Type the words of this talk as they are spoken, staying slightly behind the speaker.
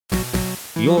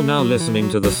You're now listening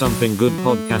to the Something Good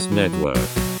Podcast Network.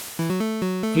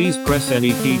 Please press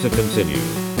any key to continue.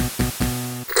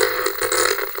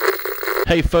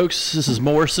 Hey folks, this is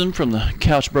Morrison from the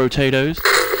Couch Potatoes,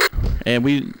 and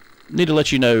we need to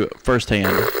let you know firsthand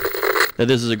that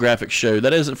this is a graphic show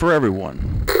that isn't for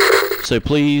everyone. So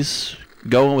please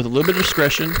go on with a little bit of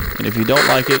discretion, and if you don't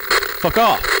like it, fuck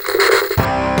off.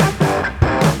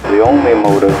 The only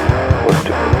motive was to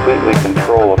completely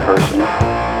control a person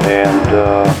and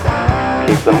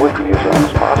keep them with me as long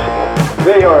as possible.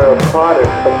 They are a product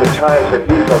of the times that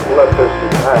these have left us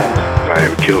behind. I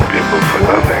have killed people for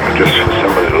nothing. Just for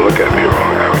somebody to look at me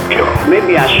wrong, I would kill.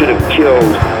 Maybe I should have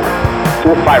killed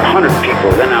 400 or 500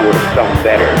 people, then I would have felt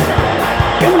better.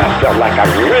 Then when I felt like I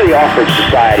really offered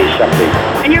society something.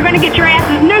 And you're going to get your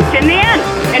asses nuked in the end.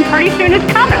 And pretty soon it's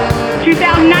coming.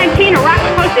 2019, a rock's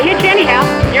supposed to hit you anyhow.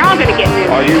 You're all going to get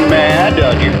nuked. Are you mad? Do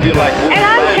you feel like... And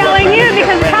I'm telling you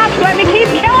because cops let me keep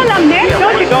killing them, Nick.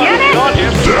 Don't you get it?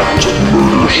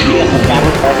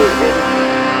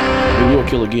 We will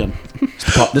kill again.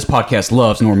 This podcast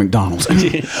loves Norm Macdonald's.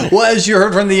 Well, as you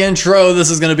heard from the intro,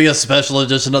 this is going to be a special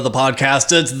edition of the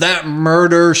podcast. It's That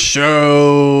Murder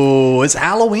Show. It's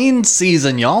Halloween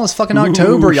season, y'all. It's fucking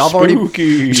October. Y'all have already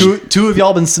two of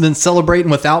y'all been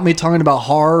celebrating without me, talking about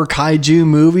horror kaiju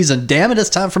movies, and damn it, it's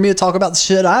time for me to talk about the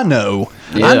shit I know.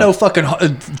 Yeah. I know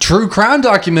fucking true crime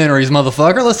documentaries,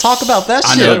 motherfucker. Let's talk about that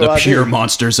shit. I know the pure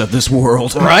monsters of this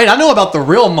world. Right? I know about the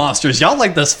real monsters. Y'all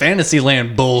like this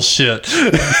Fantasyland bullshit.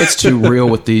 It's too real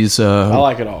with these. I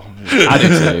like it all. I do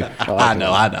too. I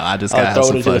know. I just gotta I'll throw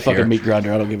it into the here. fucking meat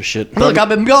grinder. I don't give a shit. Look, I've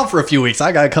been gone for a few weeks.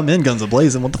 I gotta come in guns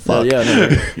a-blazing. What the fuck? Yeah,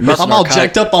 I'm all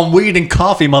jacked up on weed and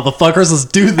coffee, motherfuckers. Let's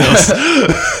do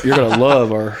this. You're gonna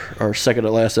love our second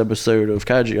to last episode of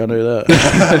Kaiju. I know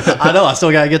that. I know. I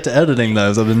still gotta get to editing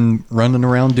those. I've been running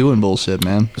around doing bullshit,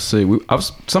 man. Let's see,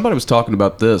 somebody was talking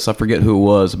about this. I forget who it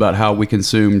was, about how we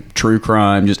consume true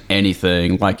crime, just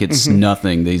anything, like it's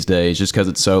nothing these days, just because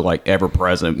it's so like ever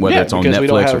present, whether it's on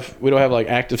Netflix we don't have like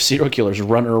active serial killers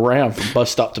running around from bus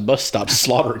stop to bus stop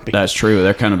slaughtering people. That's true.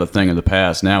 They're kind of a thing of the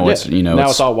past. Now it's now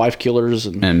it's all wife killers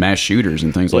and mass shooters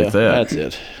and things like that. That's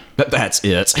it. That's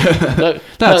it.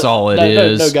 That's all it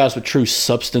is. No guys with true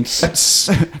substance.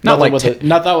 Not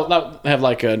have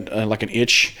like an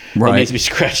itch right. that needs to be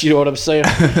scratched. You know what I'm saying?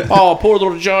 Oh, poor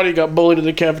little Johnny got bullied in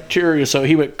the cafeteria, so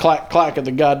he went clack in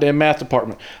the goddamn math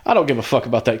department. I don't give a fuck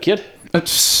about that kid.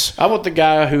 I want the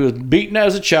guy who was beaten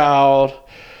as a child,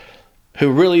 who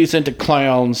really is into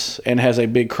clowns and has a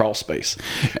big crawl space.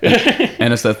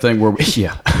 and it's that thing where,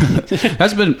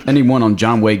 has been anyone on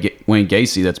John Wayne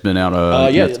Gacy that's been out?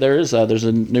 There is. There's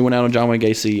a new one out on John Wayne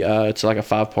Gacy. It's like a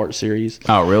 5-part series.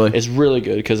 Oh, really? It's really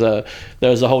good because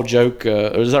there's a whole joke.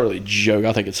 It's not really a joke.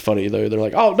 I think it's funny though. They're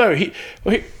like, oh no, he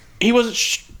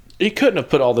wasn't. He couldn't have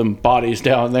put all them bodies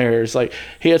down there. It's like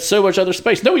he had so much other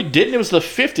space. No, he didn't. It was the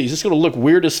 50s. It's going to look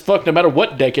weird as fuck no matter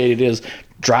what decade it is.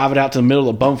 Driving out to the middle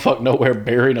of bumfuck nowhere,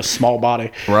 burying a small body.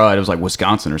 Right. It was like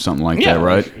Wisconsin or something like that,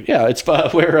 right? Yeah. It's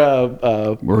where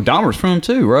Dahmer's from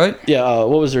too, right? Yeah.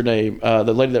 What was her name?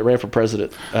 The lady that ran for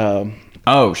president.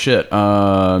 Oh shit.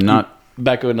 Not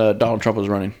back when Donald Trump was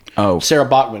running. Oh, Sarah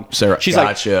Bachman. She's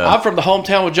gotcha. Like, I'm from the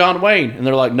hometown of John Wayne. And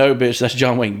they're like, no, bitch, that's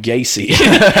John Wayne Gacy.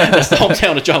 That's the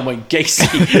hometown of John Wayne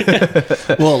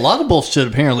Gacy. Well, a lot of bullshit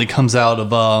apparently comes out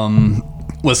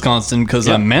of Wisconsin because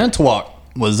Manitowoc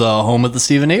was home of the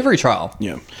Stephen Avery trial.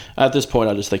 Yeah. At this point,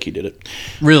 I just think he did it.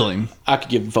 Really? I could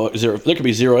give zero. There could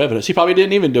be zero evidence. He probably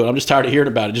didn't even do it. I'm just tired of hearing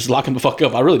about it. Just lock him the fuck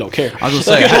up. I really don't care. I was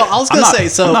going to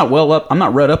say, I'm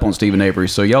not read up on Stephen Avery,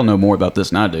 so y'all know more about this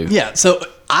than I do. Yeah, so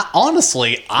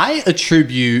I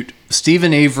attribute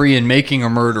Stephen Avery and Making a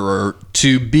Murderer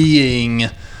to being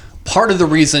part of the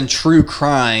reason true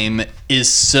crime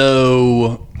is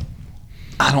so,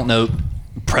 I don't know,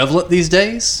 prevalent these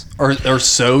days or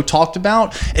so talked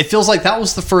about. It feels like that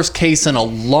was the first case in a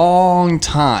long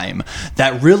time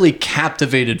that really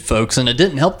captivated folks, and it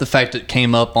didn't help the fact it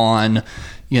came up on,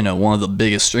 one of the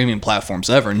biggest streaming platforms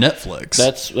ever, Netflix.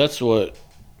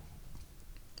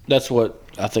 That's what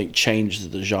I think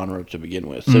changed the genre to begin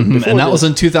with. So and that was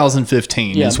in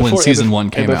 2015 is when season 1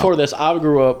 came out. Before this, I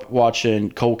grew up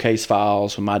watching Cold Case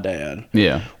Files with my dad.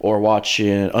 Yeah. Or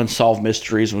watching Unsolved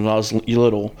Mysteries when I was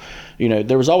little.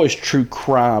 There was always true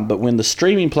crime, but when the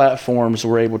streaming platforms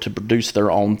were able to produce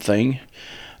their own thing,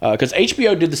 because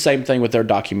HBO did the same thing with their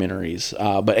documentaries,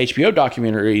 but HBO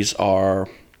documentaries are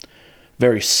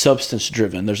very substance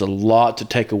driven. There's a lot to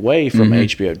take away from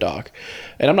HBO doc,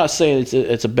 and I'm not saying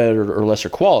it's a better or lesser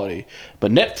quality,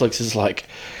 but Netflix is like,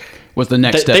 was the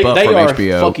next step up they from are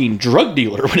HBO. A fucking drug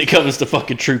dealer when it comes to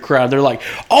fucking true crime. They're like,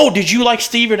 oh, did you like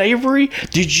Stephen Avery?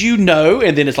 Did you know?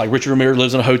 And then it's like Richard Ramirez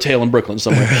lives in a hotel in Brooklyn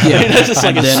somewhere. Yeah, it's just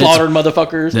like it's slaughtered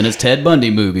motherfuckers. Then it's Ted Bundy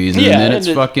movies, and then it's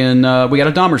fucking. We got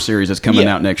a Dahmer series that's coming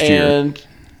out next year. And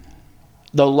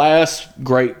the last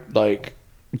great like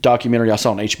documentary I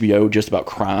saw on HBO just about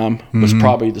crime was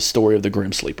probably the story of the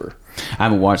Grim Sleeper. I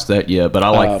haven't watched that yet, but I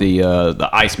like the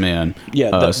Iceman.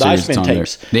 Yeah, the Iceman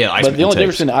tapes. Yeah, Iceman. But the only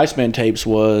difference in the Iceman tapes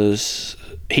was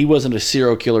he wasn't a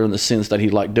serial killer in the sense that he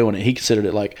liked doing it. He considered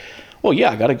it like, well,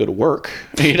 yeah, I got to go to work.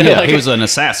 You know, he was an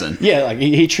assassin. Yeah, like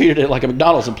he treated it like a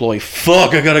McDonald's employee.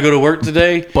 Fuck, I got to go to work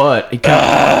today. But he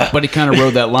kind of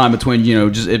rode that line between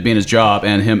just it being his job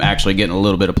and him actually getting a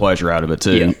little bit of pleasure out of it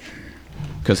too. Yeah.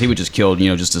 Because he would just kill,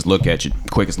 just as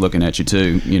quick as looking at you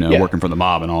too. Working for the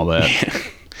mob and all that.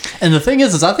 And the thing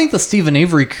is I think the Stephen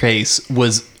Avery case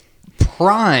was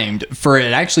primed for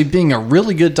it actually being a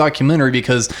really good documentary,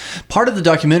 because part of the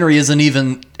documentary isn't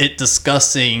even it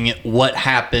discussing what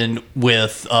happened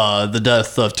with the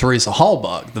death of Teresa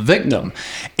Hallbuck, the victim.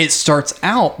 It starts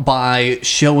out by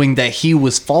showing that he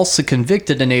was falsely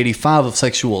convicted in 85 of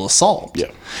sexual assault.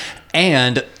 Yeah.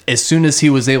 And as soon as he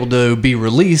was able to be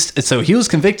released, so he was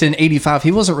convicted in 85,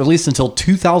 he wasn't released until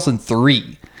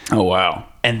 2003. Oh, wow.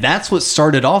 And that's what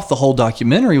started off the whole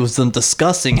documentary, was them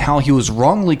discussing how he was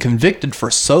wrongly convicted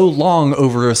for so long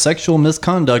over a sexual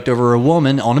misconduct over a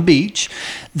woman on a beach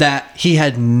that he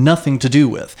had nothing to do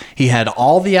with. He had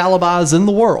all the alibis in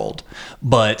the world,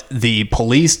 but the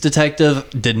police detective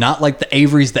did not like the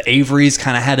Averys. The Averys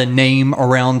kind of had a name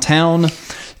around town.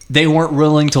 They weren't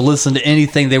willing to listen to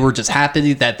anything. They were just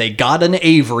happy that they got an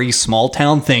Avery, small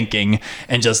town thinking,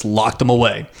 and just locked him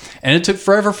away. And it took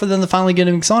forever for them to finally get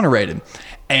him exonerated.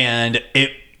 And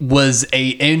it was a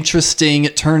interesting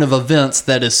turn of events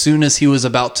that as soon as he was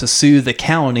about to sue the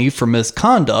county for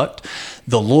misconduct,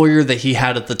 the lawyer that he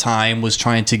had at the time was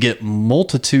trying to get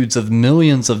multitudes of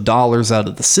millions of dollars out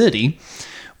of the city.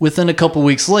 Within a couple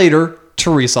weeks later,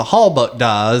 Teresa Hallbuck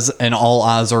dies, and all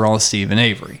eyes are on Stephen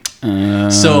Avery.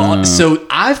 So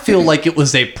I feel like it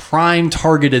was a prime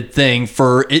targeted thing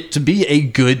for it to be a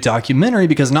good documentary,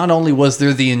 because not only was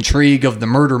there the intrigue of the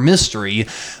murder mystery,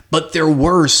 but there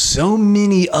were so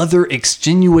many other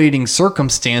extenuating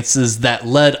circumstances that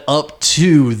led up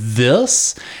to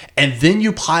this. And then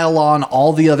you pile on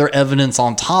all the other evidence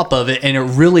on top of it, and it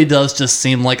really does just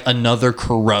seem like another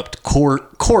corrupt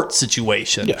court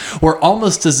situation, where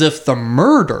almost as if the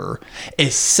murder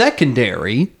is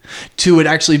secondary to it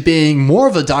actually being more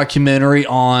of a documentary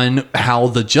on how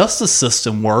the justice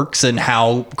system works and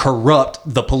how corrupt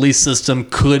the police system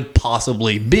could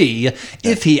possibly be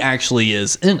if he actually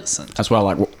is innocent. That's why I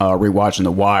like rewatching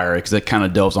The Wire, because it kind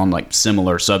of delves on like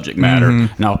similar subject matter.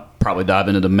 And I'll probably dive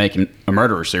into the Making a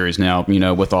Murderer series now,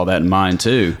 with all that in mind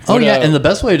too. Oh yeah, and the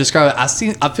best way to describe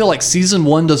it, I feel like season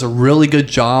 1 does a really good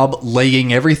job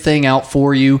laying everything out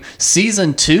for you.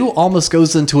 Season 2 almost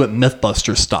goes into it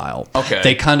Mythbuster style. Okay.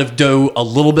 They kind of do a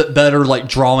little bit better, like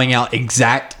drawing out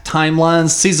exact timelines.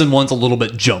 Season 1's a little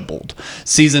bit jumbled.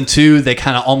 Season 2, they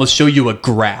kind of almost show you a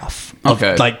graph of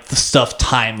like the stuff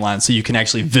timeline, so you can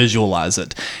actually visualize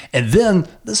it. And then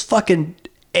this fucking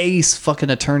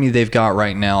attorney they've got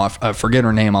right now, I forget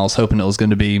her name. I was hoping it was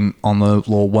going to be on the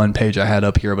little one page I had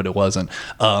up here, but it wasn't.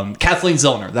 Kathleen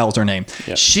Zellner, that was her name.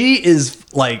 Yep. She is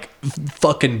like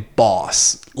fucking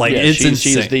boss. Like it's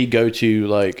insane. She's the go-to,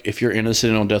 like if you're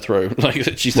innocent on death row,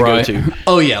 like she's the go-to.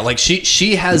 Oh yeah, like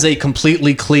she has a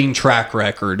completely clean track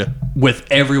record with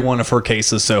every one of her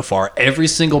cases so far. Every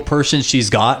single person she's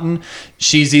gotten,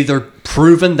 she's either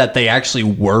proven that they actually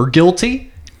were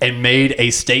guilty and made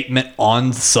a statement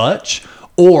on such,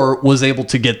 or was able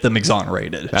to get them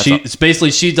exonerated. It's basically,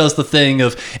 she does the thing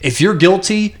of, if you're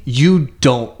guilty, you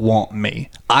don't want me.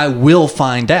 I will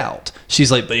find out.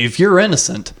 She's like, but if you're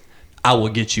innocent, I will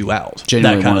get you out.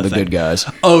 Genuinely one of the good guys.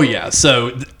 Oh yeah,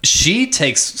 so she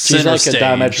takes center stage. She's like a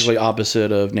diametrically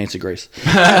opposite of Nancy Grace.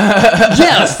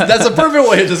 Yes, that's a perfect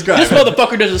way to describe it. This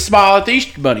motherfucker doesn't smile at the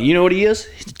Easter Bunny. You know what he is?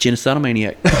 He's a genocidal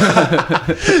maniac.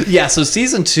 Yeah, so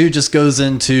season 2 just goes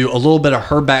into a little bit of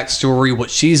her backstory,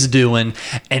 what she's doing,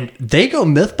 and they go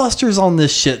Mythbusters on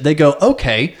this shit. They go,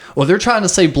 okay, well, they're trying to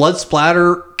say blood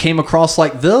splatter came across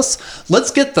like this.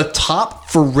 Let's get the top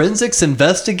forensics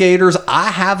investigators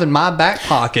I have in my back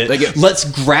pocket. Let's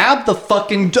grab the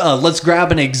fucking, let's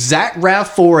grab an exact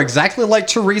RAV4 exactly like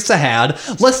Teresa had.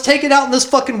 Let's take it out in this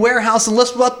fucking warehouse and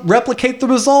let's replicate the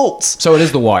results. So it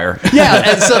is The Wire.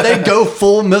 Yeah, and so they go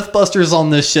full Mythbusters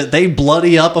on this shit. They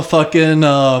bloody up a fucking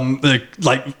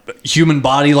like human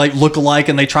body like look-alike,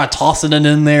 and they try tossing it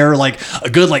in there like a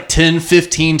good like 10,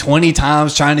 15, 20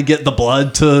 times, trying to get the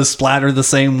blood to splatter the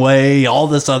same way, all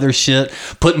this other shit,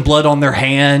 putting blood on their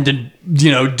hand and,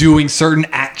 you know, doing certain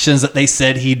actions that they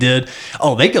said he did.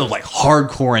 Oh, they go like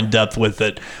hardcore in depth with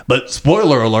it. But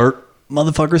spoiler alert,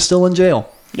 motherfucker's still in jail.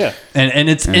 Yeah. And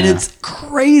it's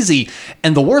crazy.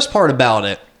 And the worst part about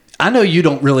it, I know you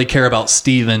don't really care about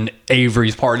Stephen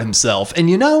Avery's part himself. And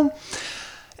you know,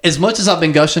 as much as I've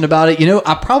been gushing about it, you know,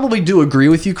 I probably do agree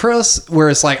with you, Chris, where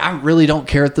it's like, I really don't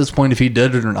care at this point if he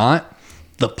did it or not.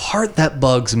 The part that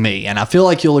bugs me, and I feel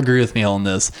like you'll agree with me on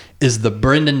this, is the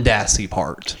Brendan Dassey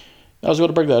part. I was going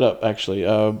to bring that up, actually.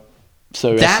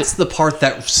 So that's the part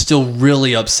that still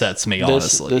really upsets me,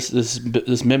 honestly.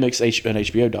 This mimics an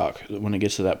HBO doc when it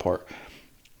gets to that part.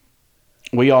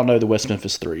 We all know the West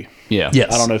Memphis 3. Yeah.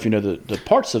 Yes. I don't know if you know the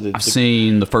parts of it. I've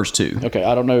seen the first two. Okay,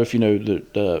 I don't know if you know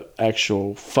the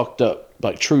actual fucked up,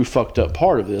 like true fucked up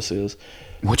part of this is.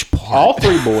 Which part? All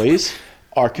three boys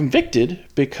are convicted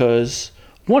because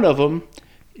one of them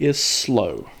is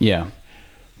slow. Yeah.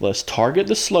 Let's target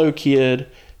the slow kid.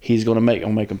 He's going to make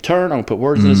him turn. I'm going to put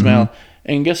words in his mouth.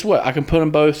 And guess what? I can put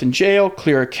them both in jail,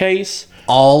 clear a case.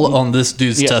 All on this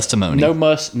dude's testimony. No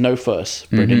muss, no fuss.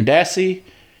 Brendan Dassey,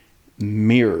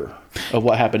 mirror of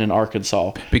what happened in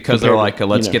Arkansas. Because they're like,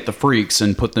 let's get the freaks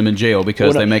and put them in jail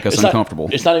because they make us uncomfortable.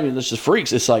 It's not even just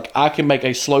freaks. It's like, I can make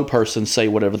a slow person say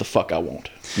whatever the fuck I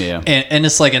want. Yeah. And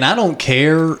it's like, and I don't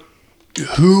care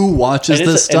who watches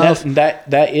this stuff. And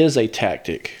that is a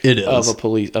tactic. It is. Of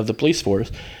the police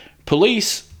force.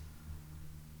 Police,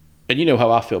 and you know how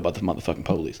I feel about the motherfucking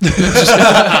police. No,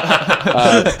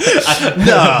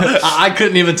 I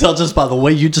couldn't even tell just by the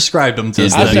way you described them.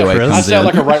 I sound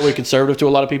like a right-wing conservative to a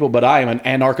lot of people, but I am an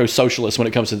anarcho-socialist when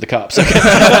it comes to the cops.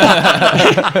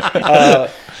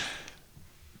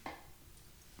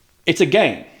 It's a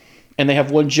gang, and they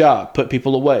have one job: put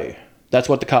people away. That's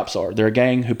what the cops are. They're a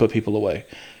gang who put people away.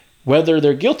 Whether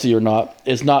they're guilty or not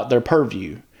is not their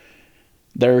purview.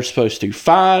 They're supposed to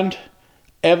find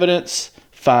evidence,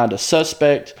 find a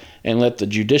suspect, and let the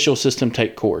judicial system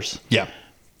take course. Yeah.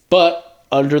 But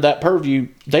under that purview,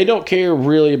 they don't care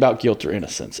really about guilt or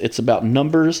innocence. It's about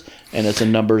numbers, and it's a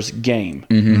numbers game.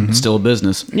 It's still a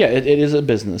business. Yeah, it is a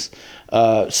business.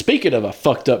 Speaking of a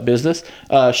fucked up business,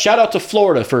 shout out to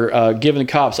Florida for giving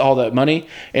cops all that money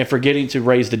and forgetting to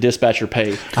raise the dispatcher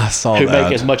pay. I saw who that.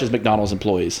 make as much as McDonald's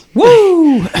employees.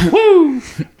 Woo! Woo!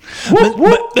 But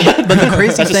the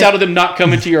crazy That's the sound of them not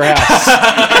coming to your house.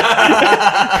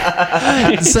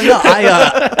 So no,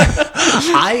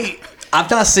 I've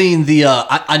not seen the.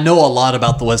 I know a lot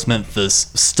about the West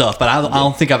Memphis stuff, but I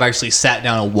don't think I've actually sat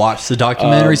down and watched the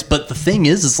documentaries. But the thing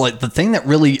is like the thing that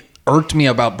really irked me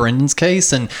about Brendan's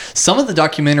case, and some of the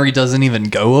documentary doesn't even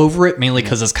go over it, mainly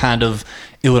because it's kind of,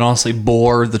 it would honestly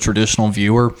bore the traditional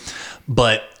viewer.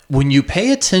 But when you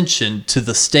pay attention to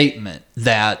the statement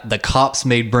that the cops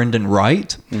made Brendan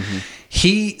right,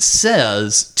 he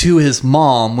says to his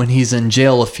mom when he's in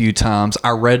jail a few times, I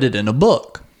read it in a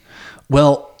book.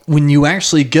 Well, when you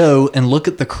actually go and look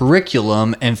at the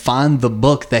curriculum and find the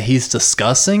book that he's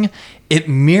discussing, it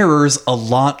mirrors a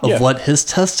lot of what his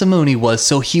testimony was.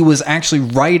 So he was actually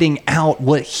writing out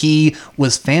what he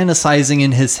was fantasizing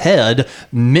in his head,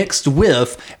 mixed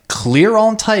with clear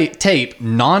on tape,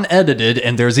 non-edited,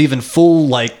 and there's even full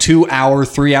like 2-hour,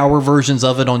 3-hour versions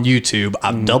of it on YouTube.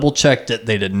 I've double checked it.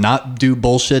 They did not do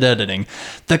bullshit editing.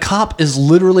 The cop is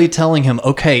literally telling him,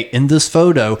 okay, in this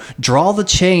photo, draw the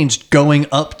change going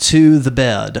up to the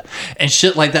bed and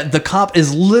shit like that. The cop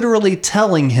is literally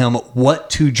telling him what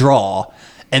to draw.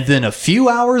 And then a few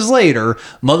hours later,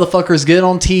 motherfuckers get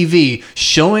on TV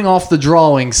showing off the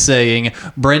drawings saying,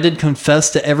 Brendan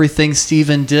confessed to everything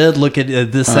Stephen did. Look at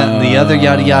this, that, and the other,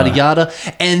 yada, yada, yada.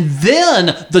 And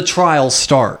then the trial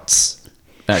starts.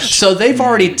 So they've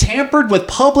already tampered with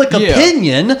public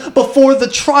opinion before the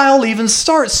trial even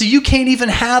starts. So you can't even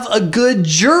have a good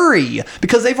jury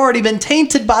because they've already been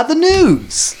tainted by the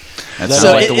news.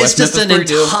 So like it's just an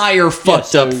entire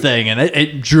fucked up thing, and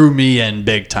it drew me in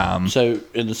big time. So,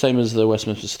 in the same as the West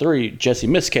Memphis 3, Jesse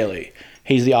Misskelley,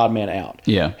 he's the odd man out.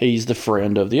 Yeah. He's the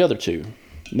friend of the other two.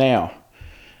 Now,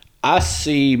 I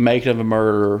see Making of a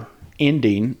Murderer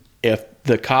ending if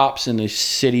the cops in the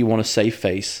city want to save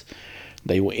face.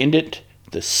 They will end it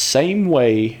the same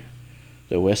way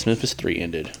the West Memphis Three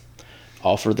ended.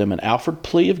 Offer them an Alfred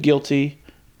plea of guilty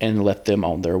and let them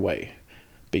on their way.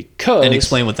 Because And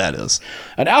explain what that is.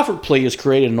 an Alfred plea is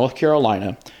created in North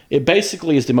Carolina. It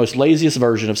basically is the most laziest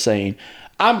version of saying,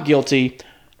 I'm guilty,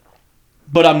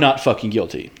 but I'm not fucking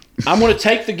guilty. I'm going to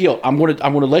take the guilt. I'm going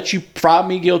to let you prove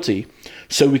me guilty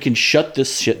so we can shut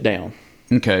this shit down.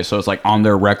 Okay, so it's like on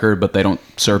their record, but they don't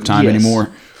serve time Yes.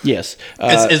 anymore. Yes.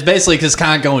 It's basically just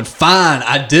kind of going, fine,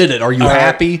 I did it. Are you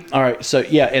happy? All right. So,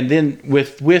 yeah. And then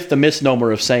with the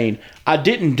misnomer of saying, I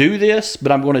didn't do this,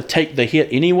 but I'm going to take the hit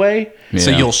anyway.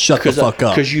 So Yeah. you'll shut the fuck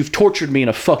up. Because you've tortured me in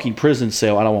a fucking prison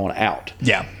cell. I don't want out.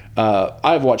 Yeah.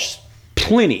 I've watched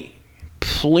plenty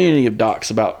of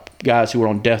docs about guys who are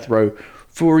on death row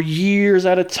for years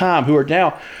at a time who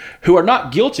are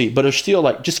not guilty, but are still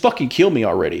like, just fucking kill me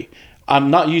already.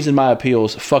 I'm not using my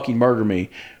appeals. Fucking murder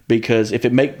me. Because if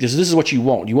this is what you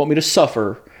want. You want me to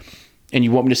suffer, and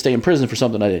you want me to stay in prison for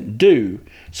something I didn't do.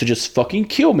 So just fucking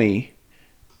kill me,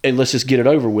 and let's just get it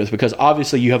over with. Because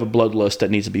obviously you have a bloodlust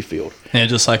that needs to be filled. And it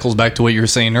just cycles back to what you were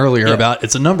saying earlier about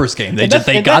it's a numbers game. They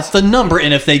And got the number,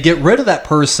 and if they get rid of that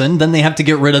person, then they have to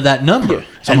get rid of that number. Yeah.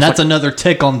 And that's another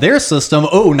tick on their system.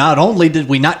 Oh, not only did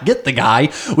we not get the guy,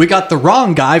 we got the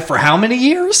wrong guy for how many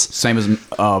years? Same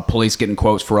as police getting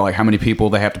quotes for like how many people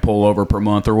they have to pull over per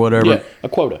month or whatever. Yeah, a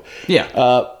quota.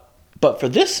 Yeah. But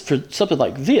for something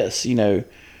like this,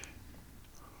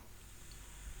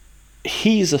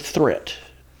 he's a threat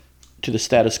to the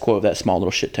status quo of that small little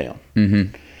shit town.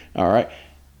 Mm-hmm. All right.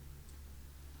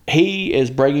 He is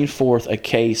bringing forth a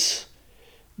case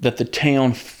that the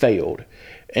town failed.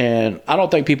 And I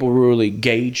don't think people really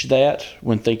gauge that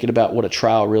when thinking about what a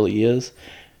trial really is.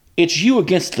 It's you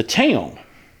against the town.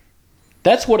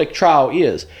 That's what a trial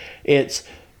is. It's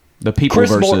the people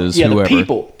Chris versus Moore,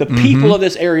 whoever. the people of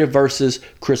this area versus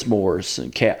Chris Morris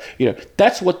and Cap.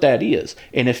 That's what that is.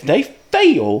 And if they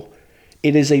fail,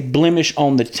 it is a blemish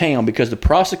on the town because the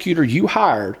prosecutor you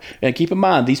hired, and keep in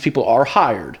mind these people are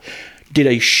hired, did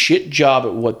a shit job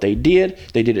at what they did.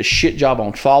 They did a shit job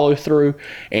on follow through,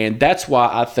 and that's why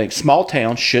I think small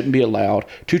towns shouldn't be allowed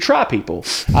to try people.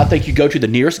 I think you go to the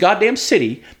nearest goddamn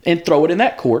city and throw it in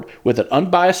that court with an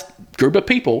unbiased group of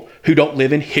people who don't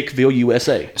live in Hickville,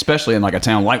 USA. Especially in like a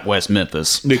town like West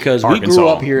Memphis, Because Arkansas. we grew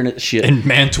up hearing it shit. And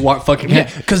Mantua fucking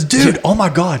because dude, oh my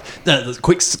god,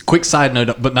 quick side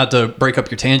note, but not to break up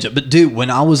your tangent, but dude,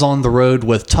 when I was on the road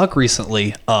with Tuck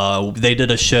recently, they did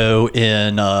a show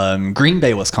in Green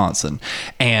Bay, Wisconsin,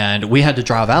 and we had to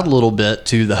drive out a little bit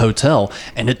to the hotel,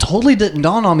 and it totally didn't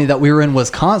dawn on me that we were in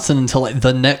Wisconsin until like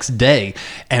the next day.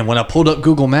 And when I pulled up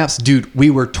Google Maps, dude, we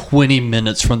were 20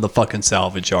 minutes from the fucking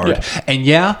salvage yard. And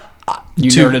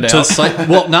nerded out.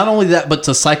 Well, not only that, but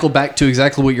to cycle back to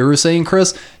exactly what you were saying,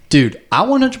 Chris, dude, I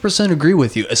 100% agree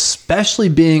with you, especially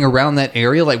being around that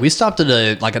area. Like, we stopped at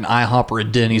an IHOP or a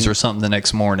Denny's or something the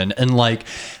next morning, and like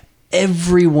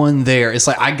everyone there, it's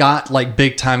like I got like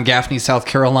big time Gaffney, South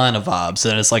Carolina vibes,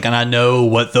 and it's like, and I know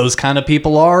what those kind of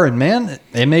people are, and man,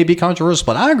 it may be controversial,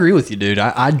 but I agree with you, dude.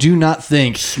 I do not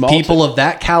think people of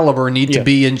that caliber need to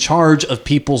be in charge of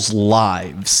people's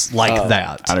lives like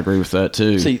that. I'd agree with that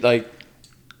too. See, like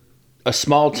a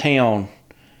small town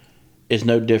is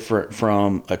no different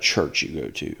from a church you go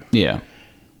to. Yeah.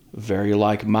 Very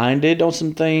like-minded on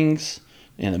some things,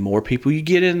 and the more people you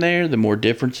get in there, the more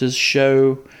differences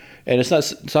show. And it's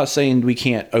not saying we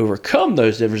can't overcome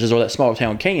those differences, or that small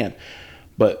town can,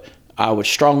 but I would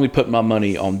strongly put my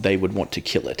money on they would want to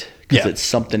kill it because it's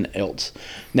something else.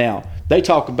 Now, they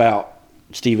talk about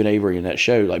Stephen Avery in that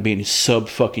show like being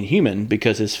sub-fucking human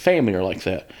because his family are like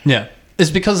that. Yeah. It's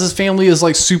because his family is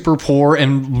like super poor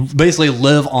and basically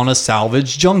live on a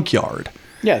salvage junkyard.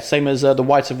 Yeah, same as the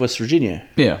whites of West Virginia.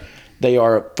 Yeah. They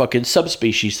are a fucking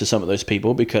subspecies to some of those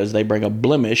people because they bring a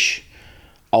blemish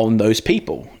on those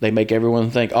people. They make everyone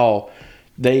think, oh,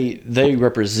 they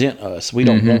represent us. We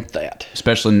don't want that.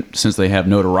 Especially since they have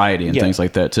notoriety and things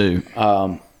like that too.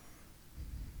 And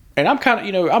I'm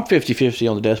kind of, I'm 50-50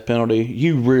 on the death penalty.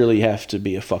 You really have to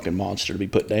be a fucking monster to be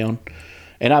put down.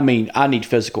 And I mean, I need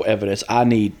physical evidence. I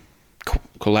need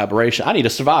collaboration. I need a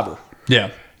survivor. Yeah.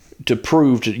 To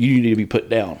prove that you need to be put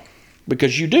down.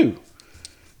 Because you do.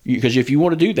 Because if you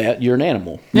want to do that, you're an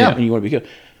animal. Yeah. And you want to be killed.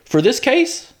 For this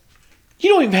case, you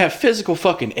don't even have physical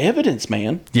fucking evidence,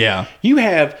 man. Yeah. You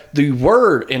have the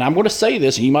word, and I'm going to say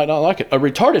this, and you might not like it, a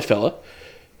retarded fella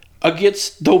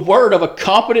against the word of a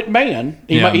competent man.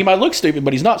 He might look stupid,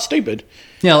 but he's not stupid.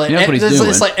 Yeah, like, that's what he's doing.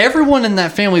 It's like everyone in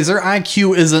that family, their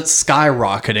IQ isn't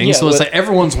skyrocketing. Yeah, so it's like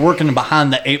everyone's working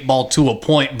behind the 8 ball to a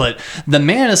point, but the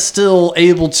man is still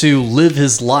able to live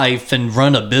his life and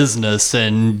run a business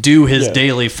and do his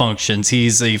daily functions.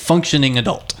 He's a functioning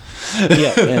adult.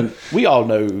 Yeah, and we all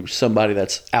know somebody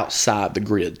that's outside the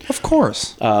grid. Of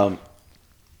course.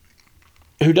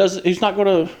 Who's not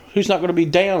gonna be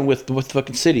down with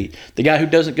fucking city. The guy who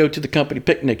doesn't go to the company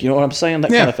picnic, you know what I'm saying?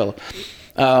 That kind of fella.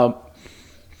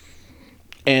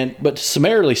 But to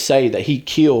summarily say that he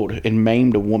killed and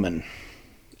maimed a woman,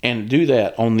 and do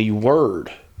that on the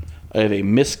word of a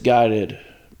misguided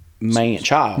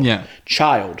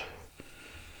child.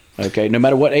 Okay, no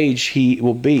matter what age he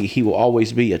will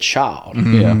always be a child.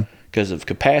 Yeah, because of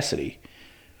capacity,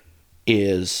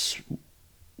 is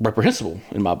reprehensible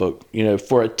in my book. You know,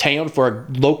 for a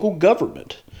local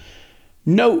government.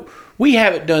 No, we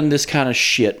haven't done this kind of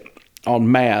shit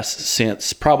en masse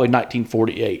since probably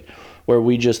 1948, where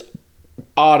we just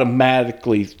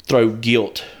automatically throw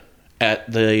guilt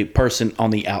at the person on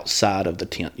the outside of the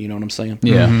tent. You know what I'm saying?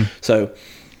 Yeah. So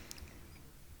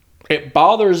it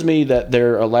bothers me that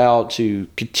they're allowed to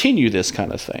continue this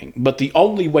kind of thing. But the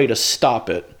only way to stop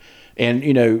it, and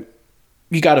you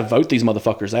got to vote these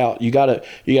motherfuckers out. You got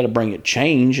to bring it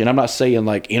change. And I'm not saying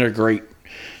like integrate,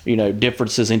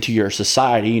 differences into your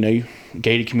society.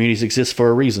 Gated communities exist for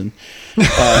a reason. You're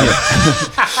going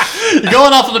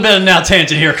off on a bit of now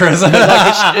tangent here, Chris.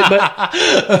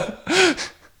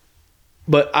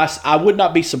 But I would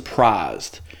not be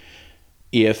surprised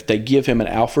if they give him an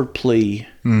Alford plea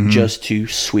just to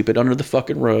sweep it under the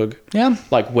fucking rug. Yeah.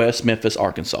 Like West Memphis,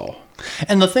 Arkansas.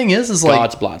 And the thing is like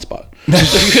God's blind spot.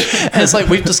 And it's like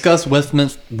we've discussed West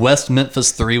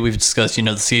Memphis 3. We've discussed,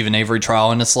 the Stephen Avery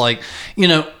trial, and it's like,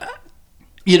 at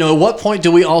what point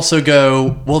do we also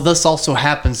go, well, this also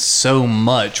happens so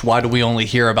much. Why do we only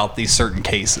hear about these certain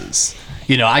cases?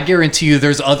 I guarantee you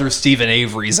there's other Stephen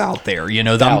Averys out there.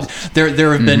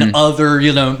 There have been other,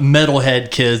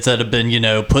 metalhead kids that have been,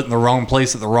 put in the wrong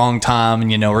place at the wrong time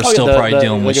and, are still probably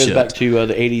dealing with shit. It goes back to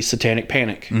the 80s satanic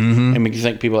panic. I mean, you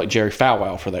think people like Jerry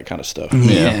Falwell for that kind of stuff.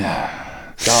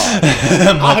 Yeah. God.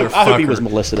 I hope he was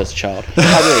molested as a child.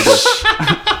 I really do.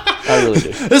 I really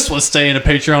do. This was staying a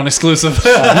Patreon exclusive.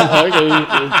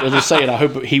 I'm just saying, I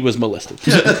hope he was molested.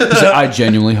 I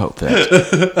genuinely hope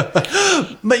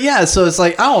that. But yeah, so it's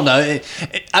like, I don't know.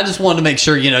 I just wanted to make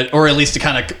sure, or at least to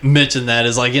kind of mention that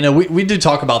is like, we do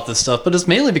talk about this stuff, but it's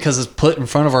mainly because it's put in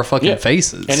front of our fucking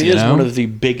faces. And it is one of the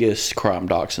biggest crime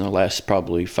docs in the last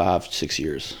probably 5-6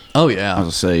 years. Oh, yeah. I was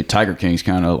going to say, Tiger King's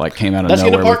kind of like came out of That's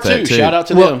nowhere part with that, too. Shout out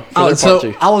to them for their part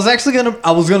 2. I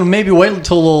was gonna maybe wait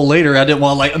until a little later. I didn't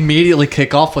want to like immediately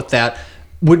kick off with that.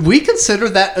 Would we consider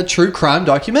that a true crime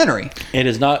documentary? It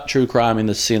is not true crime in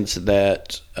the sense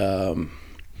that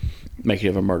making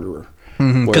of a murderer.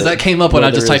 Because that came up when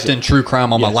I just typed in true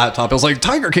crime on my laptop. It was like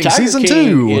Tiger King season King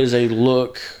 2 is a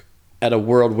look at a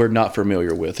world we're not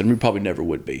familiar with, and we probably never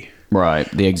would be. Right,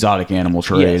 the exotic animal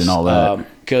trade and all that.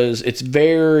 Because it's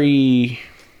very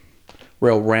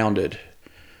well-rounded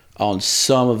on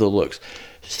some of the looks.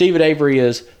 Stephen Avery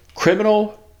is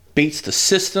criminal, beats the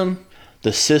system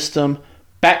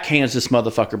backhands this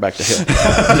motherfucker back to hell.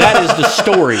 That is the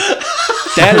story.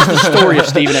 That is the story of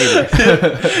Stephen Avery.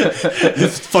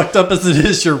 As fucked up as it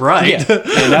is, you're right. Yeah.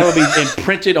 And that'll be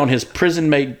imprinted on his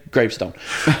prison-made gravestone.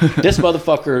 This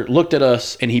motherfucker looked at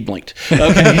us and he blinked.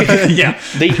 Okay. Yeah.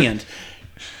 The end.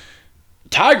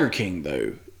 Tiger King,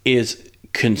 though, is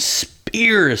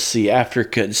conspiracy after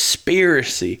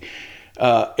conspiracy.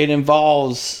 It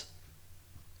involves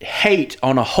hate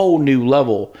on a whole new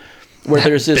level where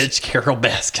there's this bitch Carol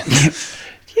Baskin.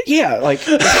 Yeah, like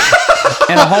and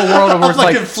a whole world of I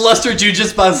fucking flustered you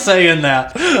just by saying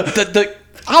that.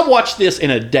 I watched this in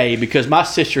a day because my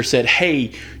sister said,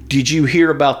 "Hey, did you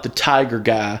hear about the tiger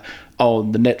guy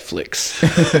on the Netflix?"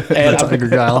 And the tiger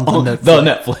guy on the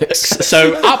Netflix.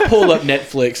 So I pull up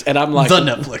Netflix and I'm like, the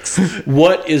Netflix.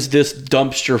 What is this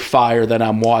dumpster fire that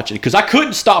I'm watching? Because I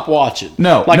couldn't stop watching.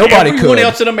 No, like nobody everyone could.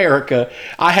 else in America,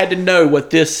 I had to know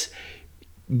what this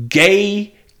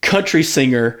gay country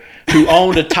singer who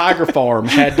owned a tiger farm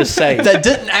had to say. That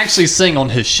didn't actually sing on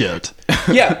his shit.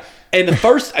 Yeah. And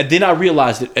then I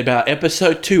realized it about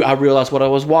episode 2. I realized what I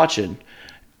was watching.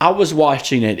 I was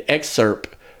watching an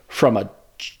excerpt from a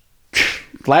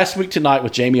Last Week Tonight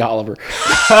with Jamie Oliver,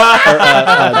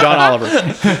 John Oliver.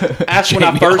 That's when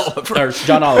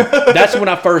John Oliver. That's when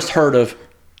I first heard of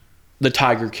the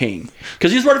Tiger King,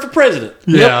 because he was running for president.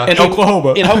 Yeah, in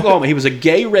Oklahoma. In Oklahoma, he was a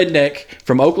gay redneck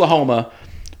from Oklahoma,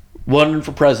 running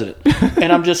for president.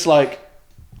 And I'm just like,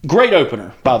 great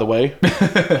opener, by the way.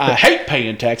 I hate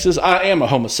paying taxes. I am a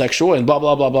homosexual, and blah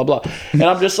blah blah blah blah. And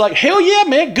I'm just like, hell yeah,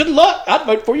 man. Good luck. I'd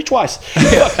vote for you twice.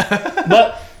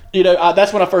 But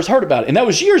that's when I first heard about it, and that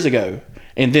was years ago.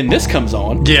 And then this comes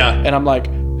on, yeah, and I'm like,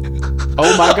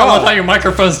 Oh my I love god! how your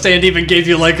microphone stand even gave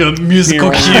you like a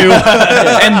musical cue.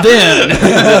 And then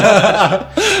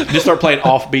Just start playing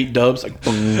offbeat dubs like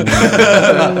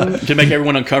to make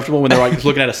everyone uncomfortable when they're like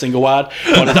looking at a single wide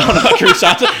on a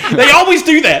Documentaries. They always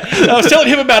do that. I was telling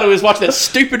him about it. I was watching that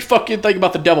stupid fucking thing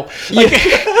about the devil. Like,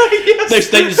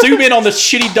 they zoom in on this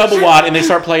shitty double wide and they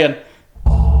start playing.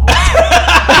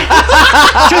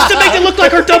 Just to make it look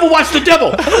like her double watched the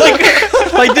devil.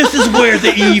 Like this is where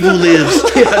the evil lives.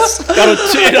 Yes.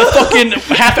 In a fucking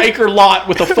half-acre lot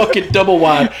with a fucking double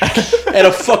wide and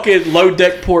a fucking low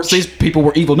deck porch. these people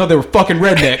were evil. No, they were fucking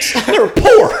rednecks. They were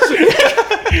poor.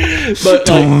 But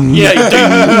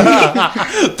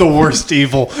The worst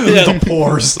evil. The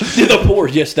poors. The poor.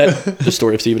 Yes, the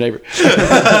story of Stephen Avery.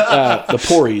 The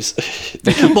poories.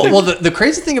 Well, the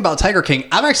crazy thing about Tiger King,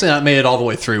 I've actually not made it all the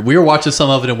way through. We were watching some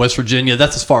of it in West Virginia.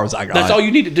 That's as far as I got. That's all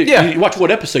you need to do. Yeah. You watch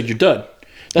one episode, you're done.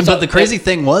 But the crazy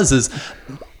thing is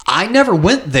I never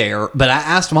went there, but I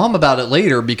asked Mom about it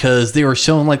later because they were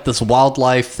showing like this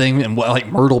wildlife thing in like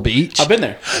Myrtle Beach. I've been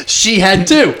there. She had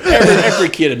too. Every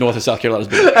kid in North and South Carolina's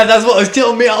been there. And that's what was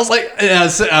killing me. I was like, and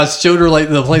I showed her like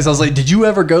the place. I was like, "Did you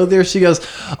ever go there?" She goes,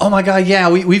 "Oh my god, yeah,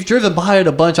 we've driven by it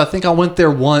a bunch. I think I went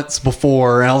there once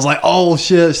before." And I was like, "Oh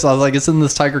shit!" So I was like, "It's in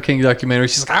this Tiger King documentary."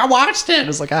 She's like, "I watched it." I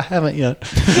was like, "I haven't yet."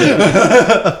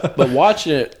 But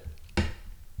watching it,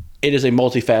 it is a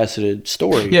multifaceted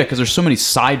story. Yeah, because there's so many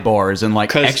sidebars and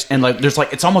like there's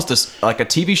like it's almost this like a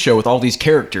TV show with all these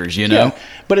characters, you know. Yeah.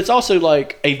 But it's also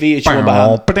like a VH1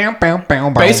 behind.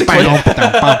 Basically.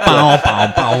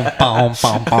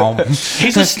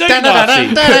 He's a snake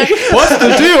Nazi. What's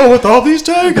the deal with all these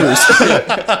tigers?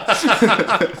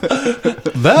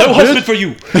 No husband for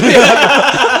you.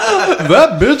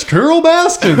 That bitch Carol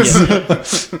Baskins.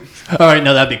 All right,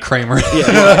 no, that'd be Kramer.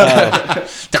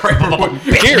 Kramer.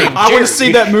 I want to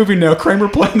see that movie now. Kramer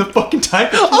playing the fucking tiger.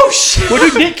 Oh shit! Well,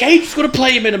 dude, Nick Cage was going to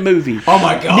play him in a movie. Oh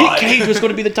my god. Nick Cage was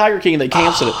going to be the Tiger King, and they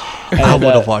canceled it. I would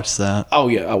have watched that. Oh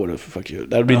yeah, I would have. Fuck you.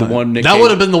 That would be the one. Nick That Cage.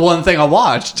 would have been the one thing I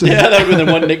watched. Yeah, that would have been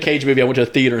the one Nick Cage movie I went to a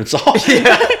theater and saw.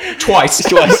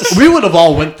 Twice. We would have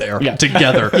all went there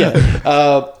together.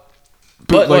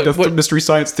 But like look, a Mystery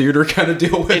Science Theater kind of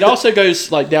deal with it also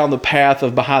goes like down the path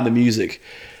of behind the music.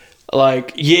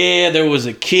 Like, yeah, there was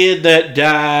a kid that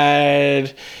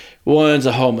died. One's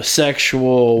a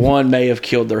homosexual. One may have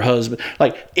killed their husband.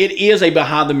 Like, it is a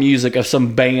behind the music of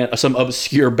some band, some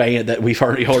obscure band that we've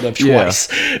already heard of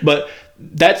twice. Yeah. But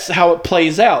that's how it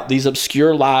plays out. These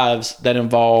obscure lives that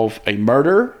involve a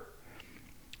murder,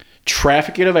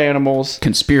 trafficking of animals,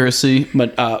 conspiracy,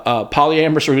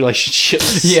 polyamorous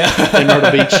relationships, in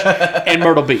Myrtle Beach, and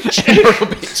Myrtle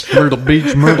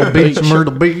Beach,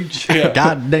 Myrtle Beach. Yeah.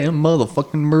 Goddamn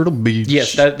motherfucking Myrtle Beach.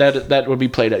 Yes, that would be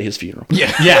played at his funeral.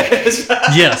 Yes.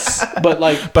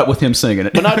 But with him singing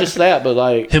it. But not just that, but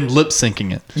like him lip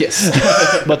syncing it.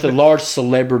 Yes. But the large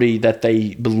celebrity that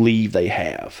they believe they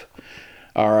have.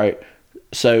 All right.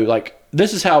 So like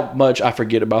this is how much I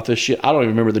forget about this shit. I don't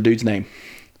even remember the dude's name.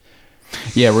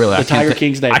 Yeah, really. The Tiger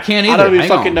King's name. I can't either. I don't even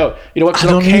fucking know. You know what? I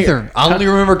don't either. I only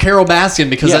remember Carol Baskin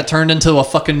because that turned into a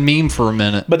fucking meme for a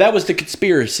minute. But that was the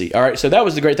conspiracy. All right. So that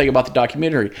was the great thing about the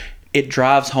documentary. It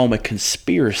drives home a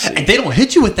conspiracy. And they don't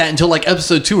hit you with that until like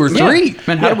episode 2 or 3.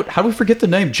 Man, how do we forget the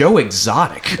name Joe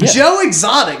Exotic? Yeah. Joe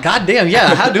Exotic. Goddamn.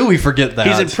 Yeah. How do we forget that?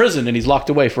 He's in prison and he's locked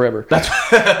away forever.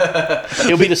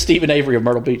 He'll be the Stephen Avery of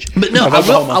Myrtle Beach. But no,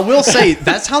 I will say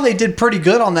that's how they did pretty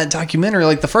good on that documentary.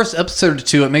 Like the first episode or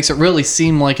 2, it makes it really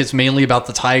seem like it's mainly about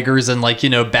the tigers and like, you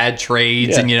know, bad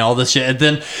trades and, you know, all this shit. And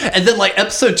then like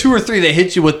episode 2 or 3, they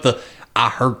hit you with the, I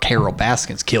heard Carol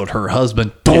Baskins killed her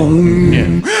husband.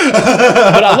 Yeah.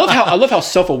 But I love how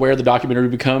self-aware the documentary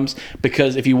becomes,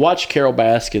 because if you watch Carol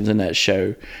Baskins in that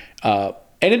show, and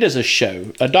it is a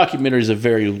show, a documentary is a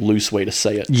very loose way to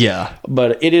say it. Yeah.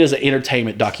 But it is an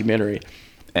entertainment documentary.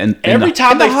 And every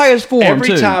time the highest form,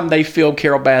 every time they film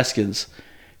Carol Baskins,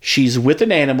 she's with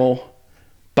an animal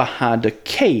behind a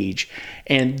cage.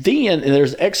 And then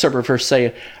there's an excerpt of her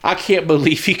saying, I can't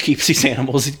believe he keeps these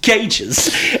animals in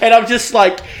cages. And I'm just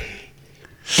like,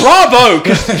 bravo,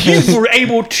 because you were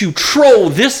able to troll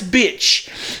this bitch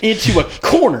into a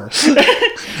corner.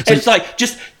 It's like,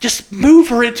 just move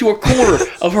her into a corner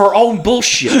of her own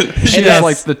bullshit. She's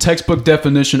like the textbook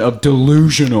definition of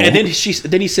delusional. And then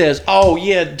he says, oh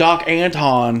yeah, Doc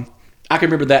Anton, I can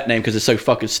remember that name because it's so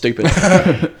fucking stupid.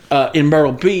 In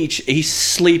Myrtle Beach, he's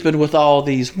sleeping with all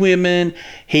these women.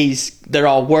 They're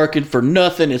all working for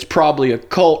nothing. It's probably a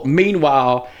cult.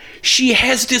 Meanwhile, she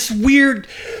has this weird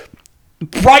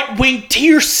right-wing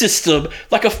tier system,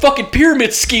 like a fucking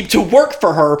pyramid scheme to work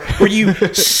for her, where you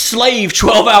slave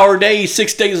 12-hour days,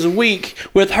 6 days a week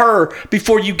with her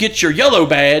before you get your yellow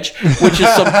badge, which is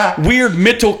some weird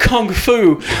mental kung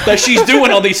fu that she's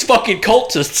doing on these fucking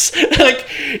cultists. Like,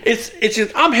 it's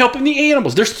just, I'm helping the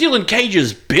animals. They're still in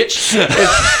cages, bitch.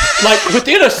 Like,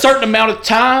 within a certain amount of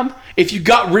time, if you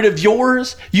got rid of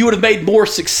yours, you would have made more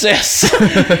success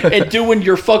in doing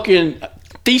your fucking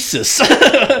thesis.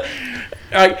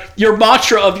 Your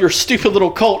mantra of your stupid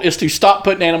little cult is to stop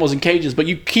putting animals in cages, but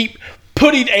you keep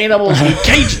putting animals in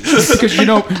cages. Because you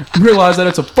don't realize that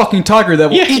it's a fucking tiger that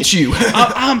will eat you.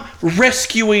 I'm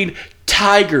rescuing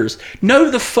tigers.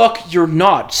 No, the fuck you're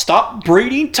not. Stop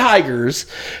breeding tigers,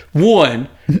 one,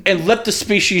 and let the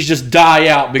species just die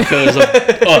out because of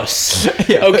us.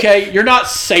 Yeah. Okay? You're not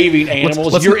saving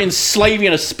animals. You're enslaving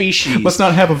a species. Let's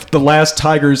not have the last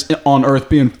tigers on Earth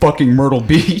being fucking Myrtle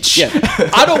Beach. Yeah.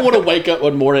 I don't want to wake up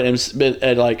one morning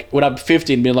and like, when I'm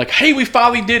 50 and being like, hey, we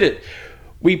finally did it.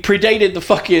 We predated the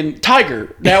fucking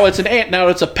tiger. Now it's an ant. Now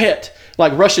it's a pet.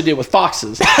 Like Russia did with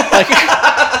foxes. Like,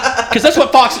 because that's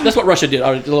what Russia did.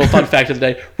 A little fun fact of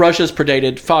the day: Russia's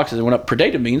predated foxes, and what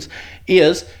predated means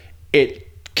is it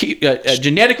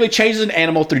genetically changes an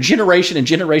animal through generation and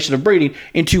generation of breeding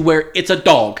into where it's a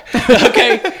dog.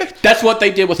 Okay, that's what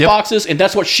they did with foxes, and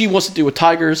that's what she wants to do with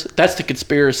tigers. That's the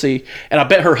conspiracy. And I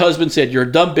bet her husband said, "You're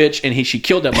a dumb bitch," and she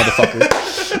killed that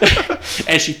motherfucker,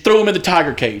 and she threw him in the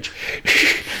tiger cage.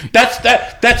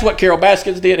 That's what Carol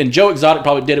Baskins did, and Joe Exotic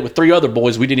probably did it with 3 other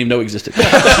boys we didn't even know existed.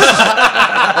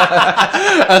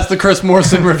 That's the Chris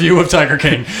Morrison review of Tiger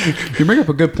King. You bring up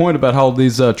a good point about how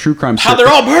these true crime how they're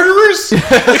all murderers.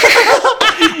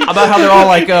 About how they're all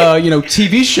like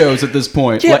TV shows at this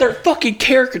point. Yeah, like, they're fucking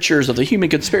caricatures of the human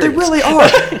conspiracy. They really are.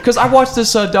 Because I watched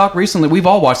this doc recently. We've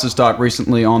all watched this doc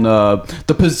recently on the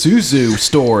Pazuzu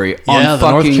story. Yeah, on the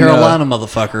fucking, North Carolina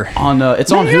motherfucker.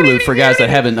 It's on Hulu for guys that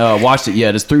haven't watched it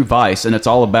yet. It's through Vice, and it's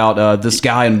all about this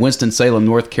guy in Winston-Salem,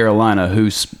 North Carolina, who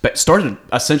started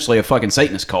essentially a fucking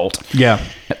Satanist cult. Yeah,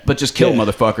 but just killed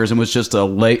motherfuckers and was just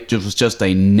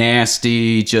a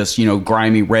nasty,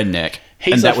 grimy redneck.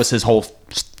 That was his whole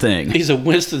thing. He's a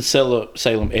Winston-Salem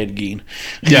Ed Gein.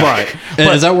 Yeah. Right.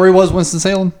 Is that where he was,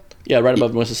 Winston-Salem? Yeah, right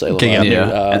above Winston-Salem. Okay,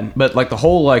 yeah. But like the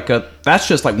whole that's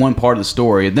just like one part of the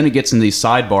story, and then it gets in these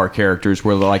sidebar characters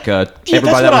where like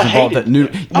everybody that was involved that knew.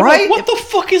 Right? Like, what the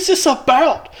fuck is this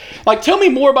about? Like, tell me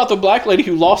more about the black lady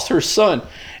who lost her son.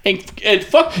 And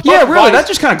fuck really, Vice, that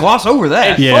just kind of gloss over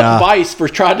that. And fuck Vice for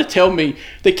trying to tell me.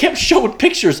 They kept showing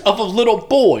pictures of a little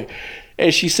boy.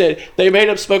 And she said, they made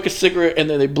him smoke a cigarette and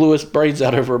then they blew his brains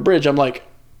out over a bridge. I'm like,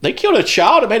 they killed a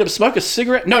child and made him smoke a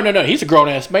cigarette? No, he's a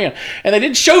grown-ass man. And they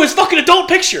didn't show his fucking adult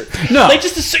picture. No.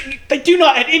 They do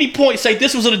not at any point say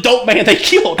this was an adult man they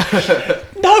killed.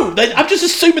 No, I'm just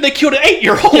assuming they killed an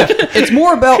 8-year-old. Yeah, it's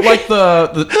more about like I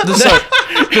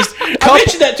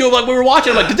mentioned that to him like we were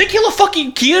watching. I'm like, did they kill a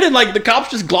fucking kid? And like the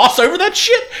cops just gloss over that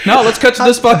shit? No, let's cut to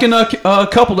this fucking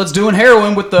couple that's doing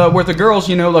heroin with the girls,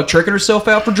 like tricking herself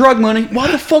out for drug money.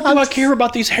 Why the fuck do I care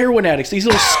about these heroin addicts? These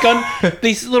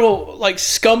little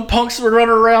scum punks that were running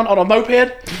around on a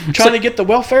moped trying to get the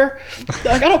welfare.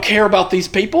 Like, I don't care about these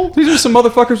people. These are some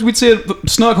motherfuckers we'd see at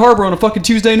Snug Harbor on a fucking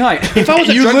Tuesday night. If I was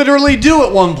literally do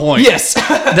at one point. Yes.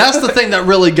 That's the thing that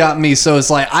really got me. So it's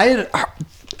like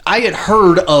I had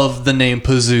heard of the name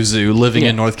Pazuzu living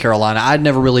in North Carolina. I'd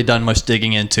never really done much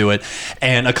digging into it.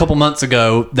 And a couple months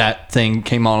ago, that thing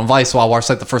came on Vice, so I watched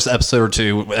like the first episode or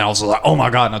two, and I was like, oh my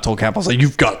God. And I told Cap, I was like,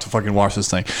 you've got to fucking watch this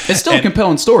thing. It's still a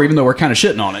compelling story, even though we're kind of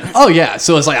shitting on it. Oh, yeah.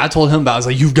 So it's like, I told him about it. I was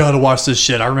like, you've got to watch this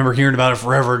shit. I remember hearing about it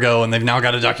forever ago, and they've now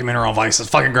got a documentary on Vice. It's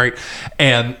fucking great.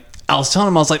 And I was telling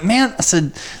him, I was like, man, I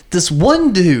said, this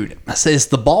one dude, I said, it's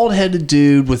the bald-headed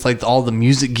dude with like all the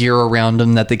music gear around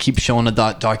him that they keep showing the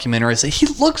documentary. I said, he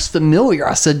looks familiar.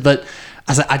 I said,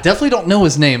 I definitely don't know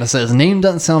his name. I said, his name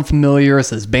doesn't sound familiar. I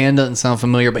said, his band doesn't sound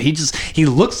familiar, but he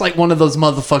looks like one of those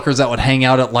motherfuckers that would hang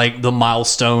out at like the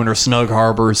Milestone or Snug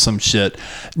Harbor or some shit.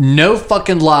 No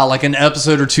fucking lie. Like an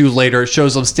episode or two later, it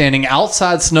shows him standing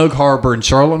outside Snug Harbor in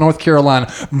Charlotte, North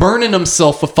Carolina, burning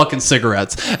himself with fucking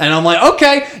cigarettes. And I'm like,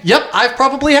 okay, yep, I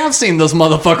probably have seen this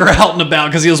motherfucker out and about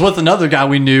because he was with another guy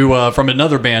we knew from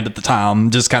another band at the time,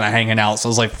 just kind of hanging out. So I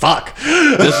was like, fuck.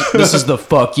 This is the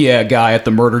fuck yeah guy at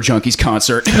the Murder Junkies concert.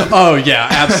 Oh yeah,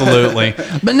 absolutely.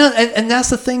 But no, and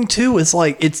that's the thing too. Is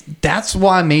like that's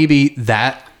why maybe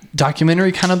that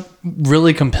documentary kind of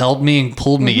really compelled me and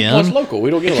pulled me in. Well, it's local. We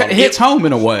don't get a lot of it. Hits home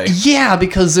in a way. Yeah,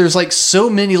 because there's like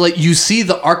so many. Like you see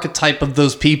the archetype of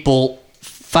those people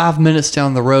 5 minutes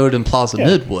down the road in Plaza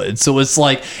Midwood. So it's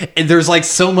like there's like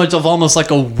so much of almost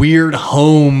like a weird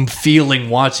home feeling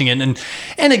watching it. And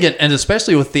again, and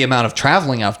especially with the amount of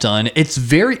traveling I've done, it's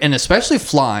very, and especially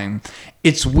flying,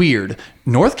 it's weird.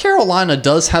 North Carolina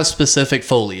does have specific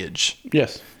foliage.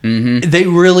 Yes. They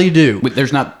really do. But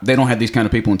they don't have these kind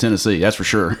of people in Tennessee, that's for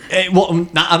sure. Well,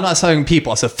 I'm not saying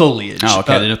people. I said foliage. Oh,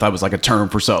 okay. I didn't know if that was like a term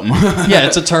for something. Yeah,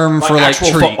 it's a term for like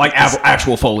actual trees.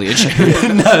 actual foliage.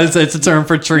 No, it's a term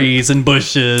for trees and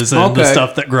bushes and the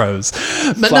stuff that grows.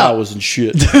 But Flowers and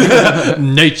shit.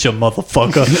 nature,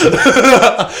 motherfucker.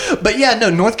 But yeah,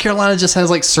 no, North Carolina just has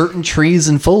like certain trees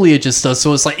and foliage and stuff.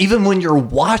 So it's like even when you're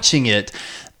watching it,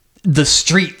 the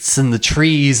streets and the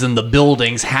trees and the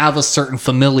buildings have a certain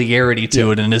familiarity to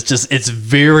it, and it's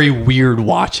very weird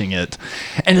watching it.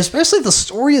 And especially the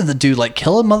story of the dude like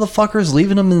killing motherfuckers,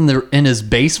 leaving them in his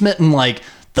basement, and like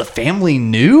the family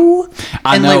knew,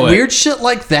 and like weird shit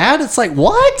like that. It's like,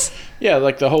 what? Yeah,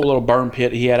 like the whole little burn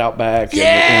pit he had out back,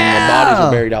 and the bodies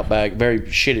were buried out back, very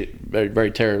shitty, very, very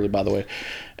terribly, by the way.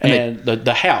 And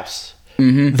the house,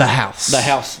 the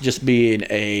house just being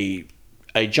a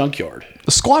junkyard.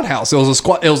 A squat house. It was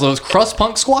a crust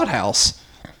punk squat house.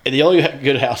 And the only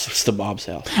good house was the mom's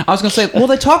house. I was gonna say, well,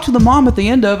 they talked to the mom at the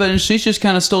end of it, and she's just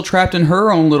kind of still trapped in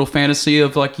her own little fantasy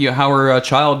of like how her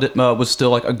child was still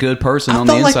like a good person on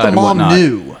the inside. Like the mom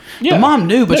knew. Yeah. The mom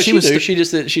knew, but she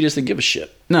just didn't give a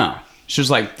shit. No. She was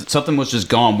like, something was just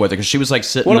gone with her because she was like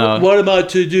sitting. What am I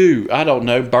to do? I don't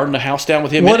know. Burn the house down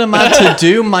with him. What am I to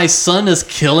do? My son is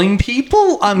killing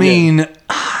people. I mean,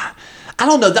 I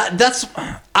don't know. That's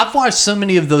I've watched so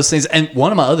many of those things, and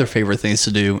one of my other favorite things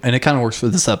to do, and it kind of works for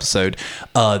this episode.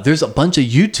 There's a bunch of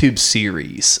YouTube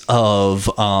series of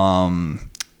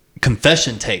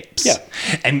confession tapes. Yeah.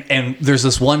 And there's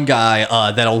this one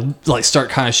guy that'll like start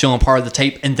kind of showing part of the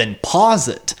tape and then pause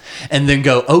it and then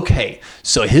go, okay,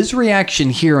 so his reaction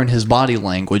here in his body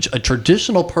language, a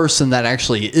traditional person that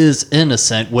actually is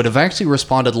innocent would have actually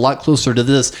responded a lot closer to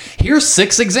this. Here's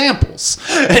 6 examples.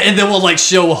 And then we'll like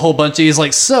show a whole bunch of, he's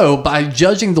like, so by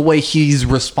judging the way he's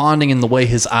responding and the way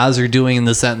his eyes are doing and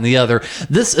this, that, and the other,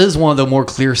 this is one of the more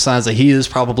clear signs that he is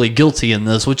probably guilty in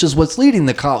this, which is what's leading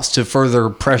the cops to further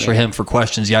pressure him for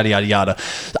questions, yada, yada, yada.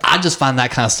 I just find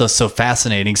that kind of stuff so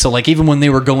fascinating. So like even when they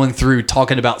were going through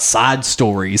talking about side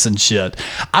stories and shit,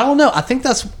 I don't know. I think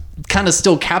that's kind of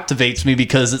still captivates me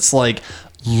because it's like,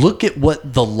 look at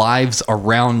what the lives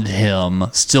around him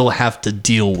still have to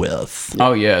deal with.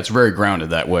 Oh yeah, it's very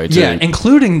grounded that way too. Yeah,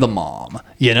 including the mom,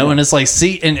 you know, and it's like,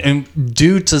 see, and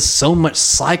due to so much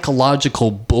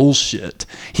psychological bullshit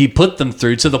he put them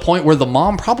through to the point where the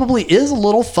mom probably is a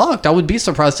little fucked. I would be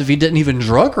surprised if he didn't even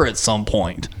drug her at some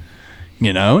point.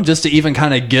 You know, just to even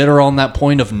kind of get her on that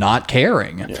point of not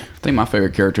caring. Yeah. I think my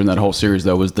favorite character in that whole series,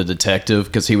 though, was the detective,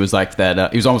 because he was like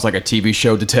that. He was almost like a TV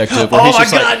show detective. Oh my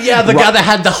god, like, yeah, the guy that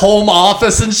had the home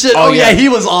office and shit. Oh yeah, he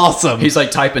was awesome. He's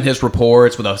like typing his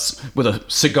reports with a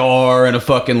cigar and a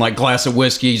fucking like glass of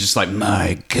whiskey. He's just like,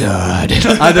 my god.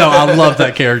 I know, I love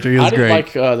that character. He was great. I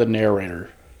didn't like the narrator.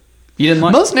 You didn't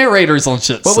like most narrators on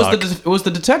shit. Suck. It was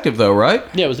the detective though, right?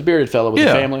 Yeah, it was the bearded fellow with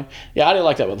the family. Yeah, I didn't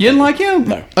like that one. You didn't like him?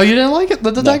 No. Oh, you didn't like it? The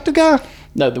detective guy?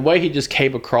 No, the way he just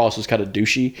came across was kind of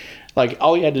douchey. Like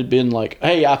all he had to been like,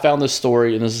 "Hey, I found this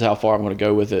story, and this is how far I'm going to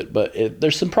go with it." But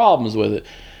there's some problems with it.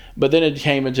 But then it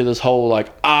came into this whole like,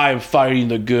 "I'm fighting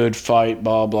the good fight,"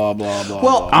 blah blah blah blah.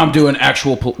 Well, I'm doing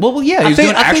actual. He's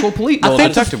doing actual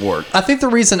detective work. I think the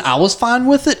reason I was fine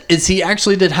with it is he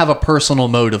actually did have a personal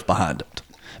motive behind it.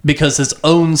 Because his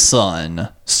own son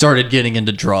started getting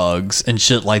into drugs and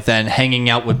shit like that and hanging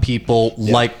out with people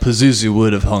like Pazuzu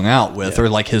would have hung out with or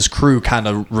like his crew kind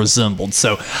of resembled.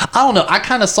 So, I don't know. I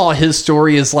kind of saw his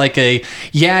story as like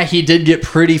he did get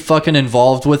pretty fucking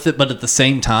involved with it, but at the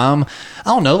same time, I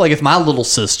don't know, like if my little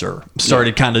sister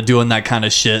started kind of doing that kind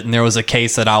of shit and there was a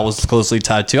case that I was closely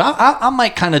tied to, I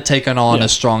might kind of take it on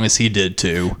as strong as he did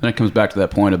too. And it comes back to that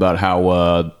point about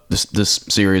how this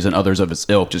series and others of its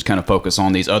ilk just kind of focus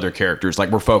on these other characters. Like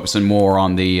we're focusing more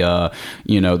on the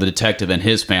the detective and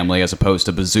his family as opposed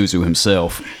to Pazuzu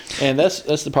himself. And that's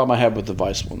the problem I have with the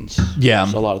Vice ones. Yeah,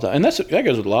 so a lot of time, and that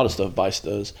goes with a lot of stuff Vice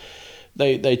does.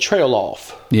 They trail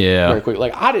off. Very quick.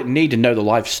 Like I didn't need to know the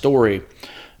life story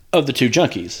of the 2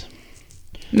 junkies.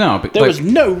 No, but there was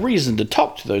no reason to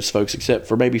talk to those folks except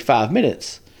for maybe 5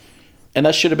 minutes. And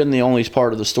that should have been the only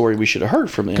part of the story we should have heard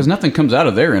from them. Because nothing comes out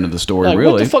of their end of the story, like,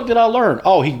 really. What the fuck did I learn?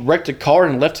 Oh, he wrecked a car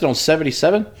and left it on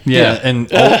 77? Yeah.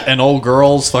 And old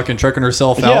girls fucking tricking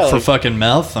herself out for fucking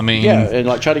meth. I mean... Yeah, and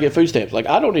like trying to get food stamps. Like,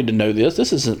 I don't need to know this.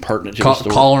 This isn't pertinent to the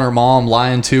story. Calling her mom,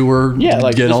 lying to her,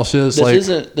 like getting all shit.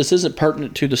 This isn't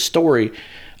pertinent to the story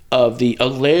of the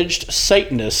alleged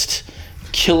Satanist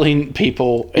killing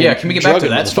people. Yeah, can we get back to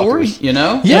that story? You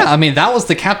know? Yeah, I mean, that was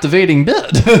the captivating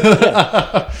bit.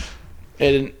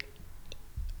 And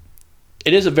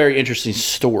it is a very interesting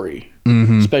story,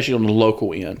 especially on the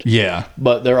local end. Yeah.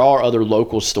 But there are other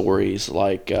local stories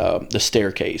like The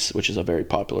Staircase, which is a very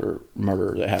popular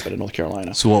murder that happened in North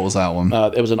Carolina. So what was that one?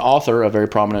 It was an author, a very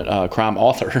prominent crime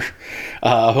author,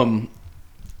 who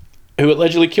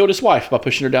allegedly killed his wife by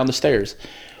pushing her down the stairs.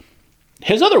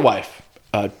 His other wife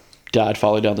died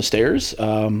falling down the stairs.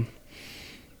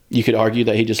 You could argue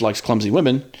that he just likes clumsy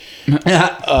women, but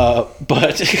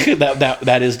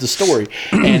that is the story,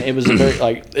 and it was a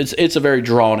very it's a very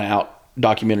drawn out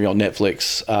documentary on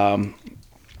Netflix.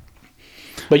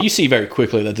 But you see very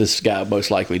quickly that this guy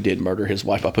most likely did murder his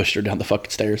wife by pushing her down the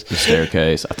fucking stairs. The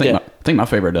Staircase. I think my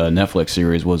favorite Netflix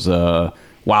series was Wild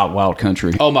Wild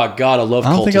Country. Oh my god, I love. I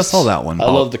don't cultists. think I saw that one. I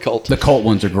love the cult. The cult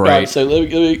ones are great. Right, so let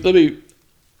me.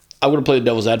 I'm going to play the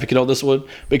devil's advocate on this one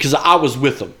because I was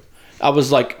with them. I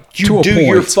was like, you do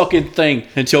your fucking thing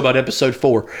until about episode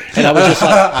 4. And I was just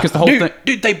like, because the whole thing,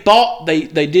 dude, they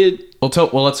did.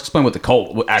 Well, let's explain what the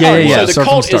cult actually was. So the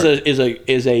cult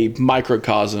is a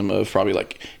microcosm of probably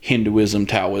like Hinduism,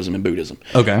 Taoism, and Buddhism.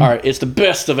 Okay. All right. It's the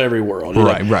best of every world.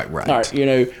 Right. All right.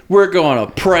 We're going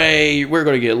to pray. We're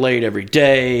going to get laid every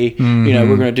day. We're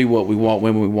going to do what we want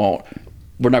when we want.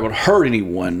 We're not going to hurt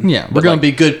anyone. Yeah, we're going to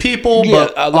be good people. Yeah,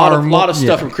 but a lot of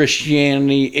stuff from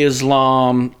Christianity,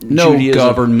 Islam, no Judaism,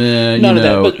 government, none of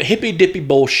that, but hippy dippy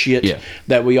bullshit Yeah.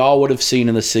 that we all would have seen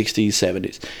in the 60s,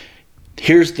 70s.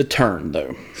 Here's the turn,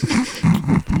 though.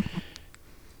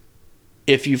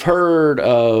 If you've heard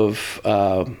of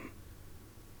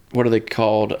what are they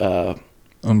called?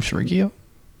 Shrikio?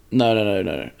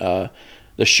 No.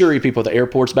 The Shuri people at the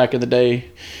airports back in the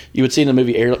day. You would see in the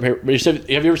movie have you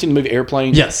ever seen the movie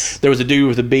Airplane? Yes. There was a dude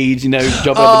with the beads, jumping up and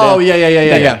down. Oh,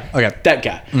 yeah. Okay. That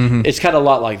guy. It's kind of a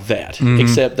lot like that,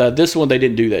 except this one they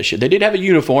didn't do that shit. They did have a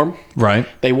uniform. Right.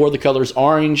 They wore the colors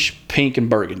orange, pink, and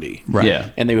burgundy. Right. Yeah.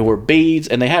 And they wore beads,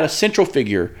 and they had a central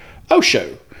figure,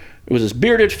 Osho. It was this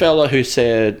bearded fella who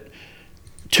said,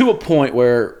 to a point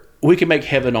where we can make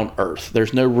heaven on earth.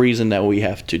 There's no reason that we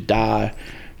have to die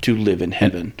to live in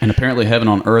heaven. And apparently heaven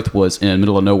on earth was in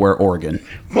middle of nowhere, Oregon.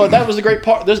 Well, that was the great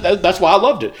part. That's why I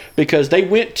loved it, because they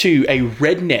went to a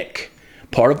redneck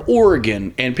part of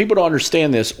Oregon, and people don't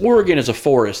understand this. Oregon is a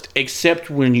forest,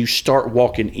 except when you start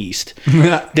walking east.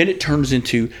 Then it turns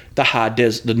into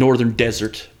the northern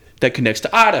desert that connects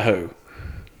to Idaho,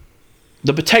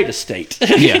 the potato state.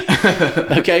 Yeah.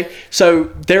 Okay, so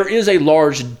there is a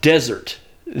large desert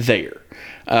there.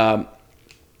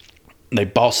 They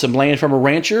bought some land from a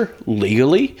rancher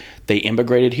legally. They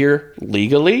immigrated here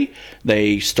legally.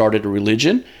 They started a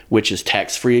religion, which is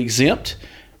tax-free exempt.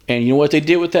 And you know what they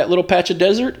did with that little patch of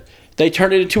desert? They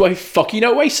turned it into a fucking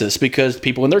oasis, because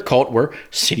people in their cult were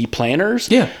city planners,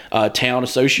 town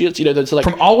associates. That's like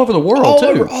from all over the world,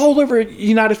 all over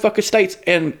United fucking States.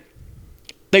 And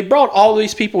they brought all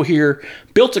these people here,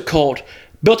 built a cult,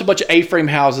 built a bunch of A-frame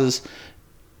houses.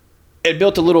 It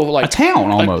built a little a town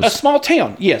almost. A small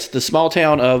town. Yes, the small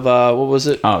town of what was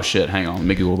it? Oh shit! Hang on, let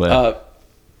me Google that.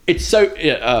 It's so.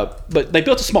 But they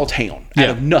built a small town out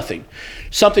of nothing,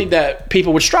 something that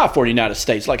people would strive for in the United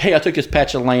States. Like, hey, I took this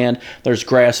patch of land. There's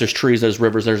grass, there's trees, there's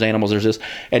rivers, there's animals, there's this,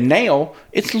 and now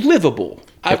it's livable.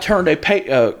 I've turned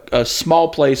a small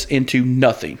place into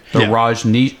nothing. The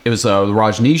Rajneesh. It was the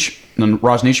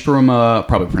Rajneeshpuram,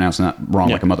 probably pronouncing that wrong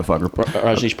like a motherfucker.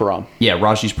 Rajneeshpuram. Yeah,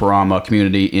 Rajneeshpuram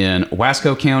community in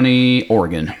Wasco County,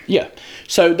 Oregon. Yeah.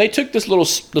 So they took this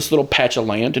little patch of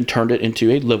land and turned it into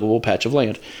a livable patch of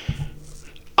land.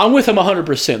 I'm with them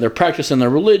 100%. They're practicing their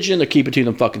religion. They're keeping to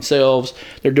them fucking selves.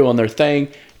 They're doing their thing.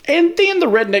 And then the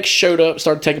rednecks showed up,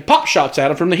 started taking pop shots at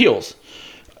them from the hills.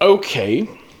 Okay.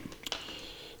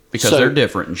 Because they're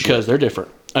different and shit. Because they're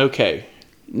different. Okay.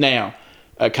 Now,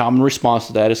 a common response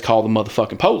to that is call the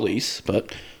motherfucking police,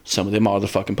 but some of them are the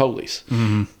fucking police.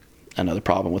 Mm-hmm. Another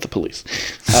problem with the police.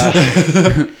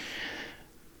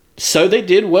 So they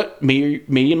did what me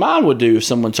and mine would do if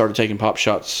someone started taking pop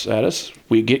shots at us.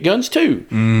 We'd get guns too.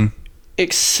 Mm.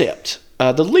 Except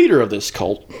the leader of this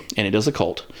cult, and it is a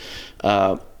cult,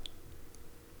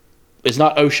 is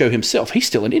not Osho himself. He's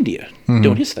still in India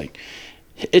doing his thing.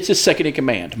 It's his second in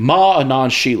command, Ma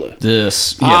Anand Sheila.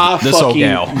 This fucking old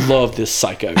gal. love this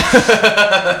psycho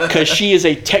because she is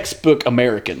a textbook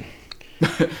American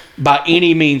by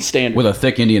any means standard, with a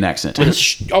thick Indian accent. With a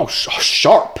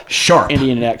sharp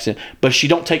Indian accent, but she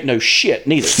don't take no shit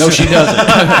neither. No, she doesn't.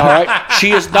 All right,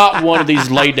 she is not one of these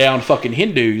lay down fucking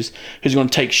Hindus who's going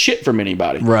to take shit from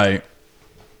anybody. Right.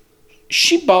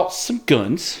 She bought some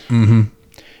guns.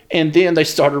 And then they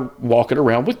started walking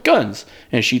around with guns.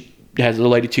 And she has the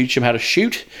lady teach them how to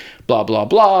shoot, blah, blah,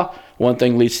 blah. One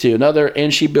thing leads to another.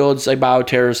 And she builds a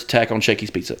bioterrorist attack on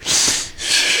Shakey's Pizza.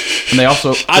 And they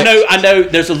also... I know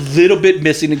there's a little bit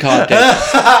missing in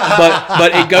context.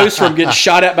 but it goes from getting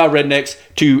shot at by rednecks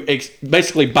to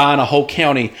basically buying a whole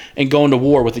county and going to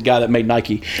war with the guy that made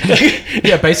Nike.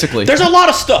 Yeah, basically. There's a lot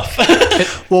of stuff.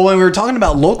 Well, when we were talking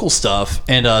about local stuff,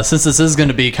 and since this is going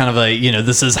to be kind of a,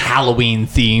 this is Halloween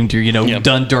themed, or,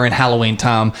 done during Halloween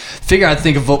time, figure I'd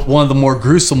think of one of the more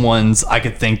gruesome ones I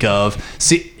could think of.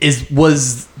 See,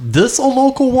 was this a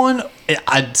local one?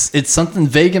 It's something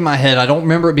vague in my head. I don't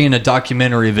remember it being a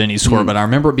documentary of any sort, but I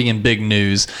remember it being big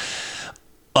news.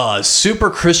 A super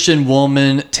Christian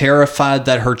woman terrified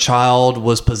that her child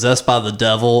was possessed by the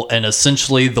devil, and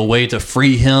essentially the way to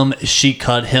free him, she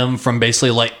cut him from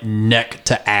basically like neck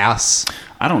to ass.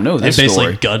 I don't know this and basically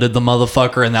story. Gutted the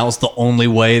motherfucker, and that was the only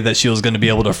way that she was going to be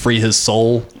able to free his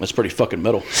soul. That's pretty fucking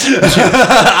metal.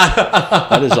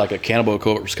 That is like a Cannibal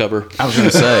Corpse cover. I was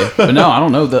going to say, but no, I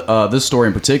don't know this story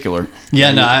in particular.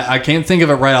 Yeah, no, I can't think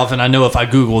of it right off, and I know if I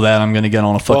Google that, I'm going to get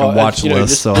on a fucking watch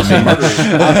list. So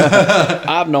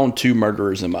I've known 2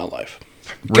 murderers in my life.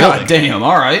 God damn!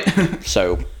 All right.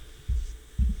 So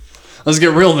let's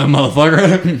get real then,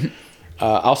 motherfucker.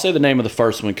 I'll say the name of the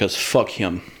first one because fuck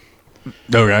him.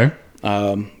 Okay.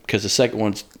 Because the second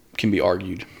one can be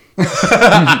argued.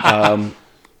 I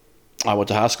went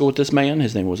to high school with this man.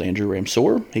 His name was Andrew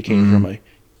Ramsor. He came from a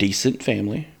decent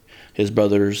family. His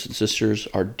brothers and sisters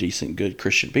are decent, good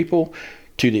Christian people,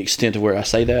 to the extent of where I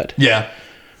say that. Yeah.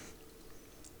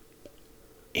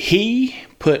 He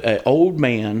put an old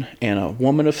man and a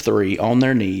woman of 3 on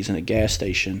their knees in a gas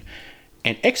station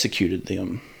and executed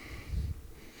them.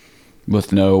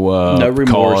 With no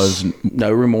remorse, cause,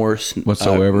 no remorse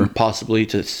whatsoever. Possibly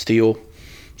to steal.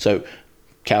 So,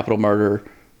 capital murder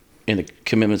in the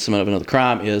commitment of another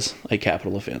crime is a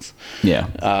capital offense. Yeah.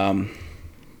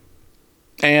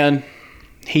 And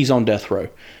he's on death row,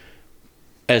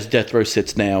 as death row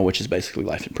sits now, which is basically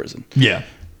life in prison. Yeah.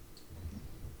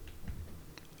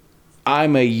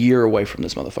 I'm a year away from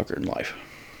this motherfucker in life.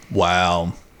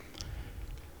 Wow.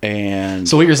 And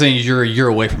so what you're saying is you're a year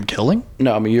away from killing?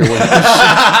 No, I'm a year away.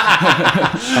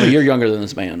 I'm a year younger than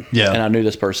this man. Yeah. And I knew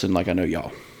this person like I know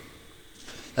y'all.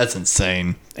 That's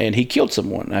insane. And he killed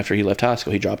someone after he left high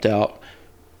school. He dropped out,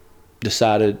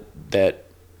 decided that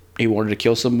he wanted to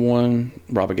kill someone,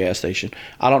 rob a gas station.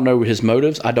 I don't know his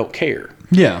motives. I don't care.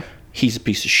 Yeah. He's a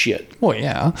piece of shit. Well,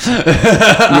 yeah.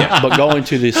 Yeah, but going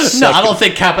to this... No, I don't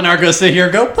think Cap and I are going to sit here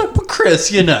and go, but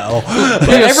Chris, everyone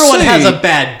has a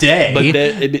bad day.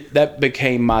 But that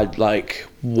became my,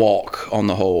 walk on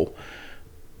the whole,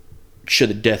 should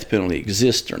the death penalty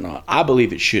exist or not? I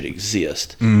believe it should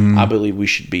exist. I believe we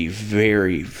should be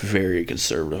very, very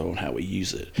conservative on how we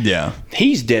use it. Yeah.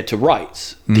 He's dead to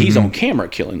rights. He's on camera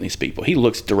killing these people. He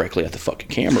looks directly at the fucking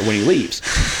camera when he leaves.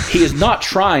 He is not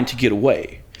trying to get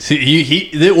away. See,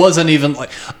 it wasn't even like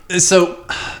so.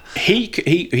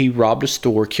 He robbed a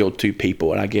store, killed 2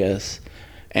 people, and I guess,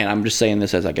 and I'm just saying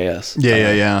this as I guess.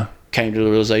 Yeah. Came to the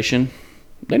realization,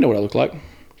 they know what I look like.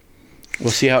 We'll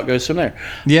see how it goes from there.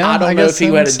 Yeah, I don't know if he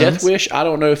had a death sense. wish. I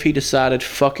don't know if he decided,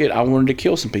 fuck it, I wanted to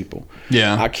kill some people.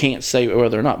 Yeah. I can't say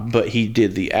whether or not, but he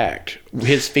did the act.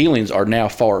 His feelings are now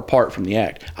far apart from the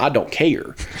act. I don't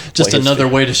care. Just another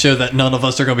way to show that none of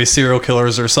us are going to be serial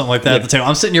killers or something like that at the table.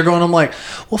 I'm sitting here going, I'm like,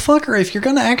 well, fucker, if you're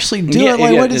going to actually do it,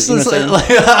 what is this? But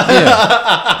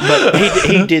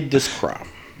he did this crime.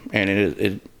 And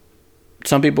it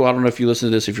some people, I don't know if you listen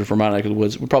to this, if you're from my neck of the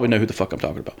woods, would probably know who the fuck I'm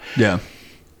talking about. Yeah.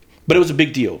 But it was a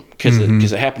big deal because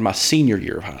it happened my senior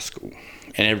year of high school.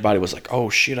 And everybody was like, oh,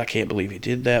 shit, I can't believe he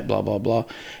did that, blah, blah, blah.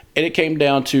 And it came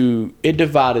down to, it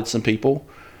divided some people.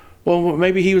 Well,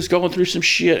 maybe he was going through some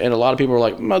shit. And a lot of people were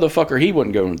like, motherfucker, he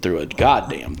wasn't going through a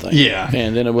goddamn thing. Yeah.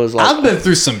 And then it was like... I've been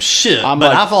through some shit, but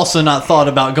like, I've also not thought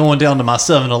about going down to my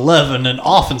 7-Eleven and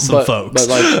offing some folks.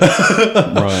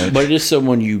 Right. But it is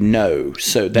someone you know.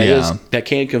 So that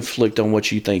can conflict on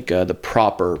what you think the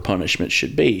proper punishment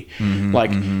should be.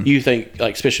 You think,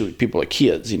 especially with people like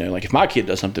kids, if my kid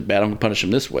does something bad, I'm going to punish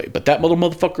him this way. But that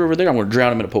motherfucker over there, I'm going to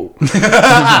drown him in a pool. Right?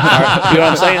 You know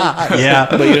what I'm saying? Yeah.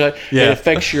 But it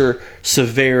affects your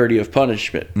severity of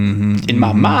punishment. In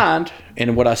my mind,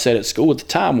 and what I said at school at the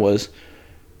time was,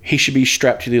 he should be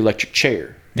strapped to the electric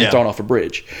chair and thrown off a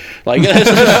bridge.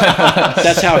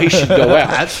 That's how he should go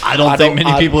out. I don't think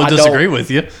many people would disagree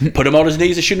with you. Put him on his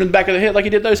knees and shoot him in the back of the head like he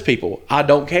did those people. I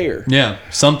don't care. Yeah,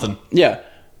 something. Yeah.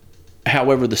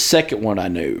 However, the second one I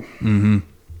knew,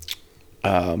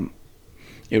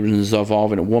 it was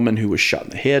involving a woman who was shot in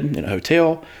the head in a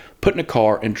hotel put in a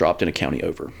car and dropped in a county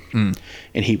over. And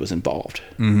he was involved.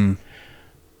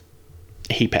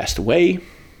 He passed away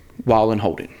while in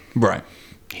holding. Right.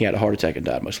 He had a heart attack and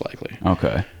died, most likely.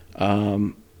 Okay.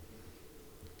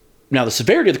 Now, the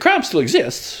severity of the crime still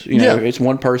exists. You know, it's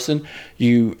one person.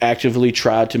 You actively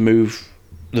tried to move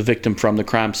the victim from the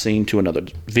crime scene to another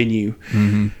venue.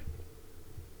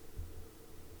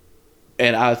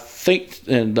 And I think,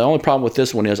 and the only problem with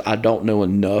this one is I don't know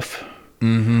enough.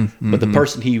 But the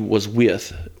person he was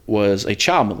with was a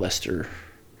child molester.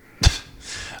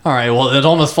 All right. Well, it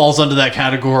almost falls under that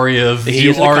category of He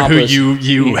you is an are who accomplice.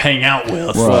 you hang out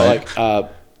with. Right.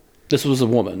 Like, this was a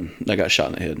woman that got shot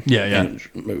in the head. Yeah. And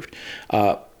moved.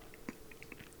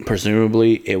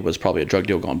 Presumably, it was probably a drug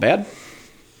deal gone bad.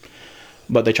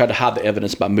 But they tried to hide the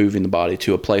evidence by moving the body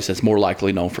to a place that's more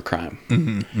likely known for crime.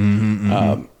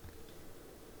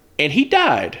 And he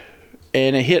died.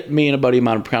 And it hit me and a buddy of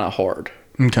mine kind of hard.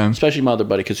 Okay. Especially my other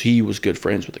buddy, because he was good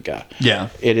friends with the guy. Yeah.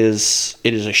 It is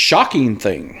a shocking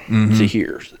thing to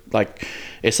hear. Like,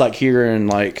 it's like hearing,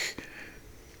 like,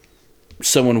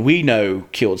 someone we know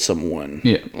killed someone.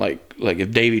 Yeah. Like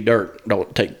if Davy Dirt,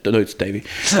 don't take the notes, Davy.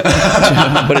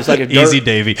 But it's like if Easy,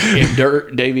 Davy.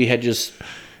 If Davy had just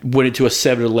went into a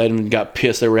 7-Eleven and got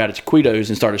pissed they were out of Taquitos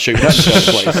and started shooting up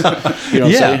the place. You know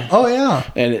what I'm saying? Oh, yeah.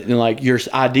 And like your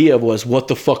idea was, what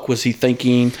the fuck was he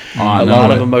thinking? I A know lot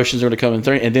it. of emotions are going to come in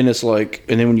through. And then it's like,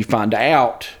 and then when you find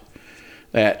out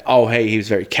that, oh, hey, he was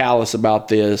very callous about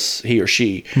this, he or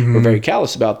she were very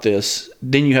callous about this,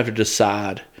 then you have to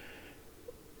decide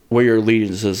where your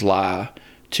allegiances lie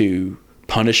to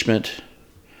punishment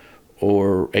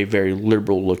or a very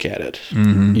liberal look at it.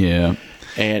 Yeah.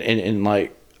 And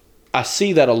like, I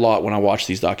see that a lot when I watch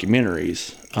these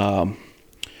documentaries,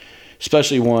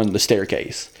 especially one, The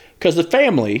Staircase, because the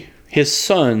family, his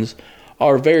sons,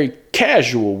 are very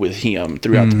casual with him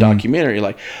throughout the documentary.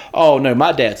 Like, oh no,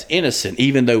 my dad's innocent,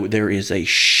 even though there is a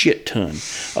shit ton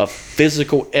of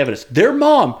physical evidence. Their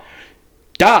mom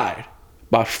died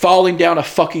by falling down a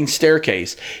fucking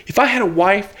staircase. If I had a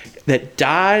wife that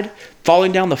died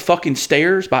falling down the fucking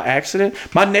stairs by accident,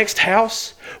 my next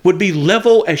house would be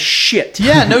level as shit.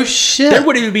 Yeah, no shit. There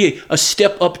wouldn't even be a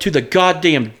step up to the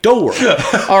goddamn door.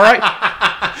 All right?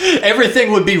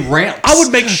 Everything would be ramps. I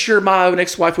would make sure my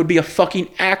next wife would be a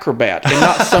fucking acrobat and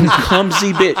not some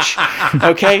clumsy bitch.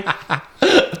 Okay?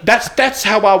 That's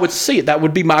how I would see it. That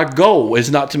would be my goal, is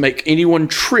not to make anyone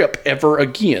trip ever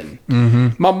again.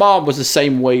 My mom was the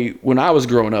same way when I was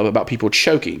growing up about people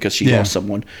choking, because she lost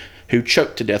someone who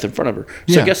choked to death in front of her.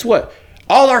 So guess what?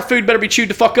 All our food better be chewed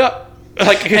the fuck up.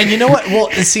 Like, and you know what?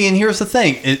 Well, see, and here's the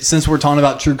thing. Since we're talking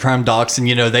about true crime docs, and,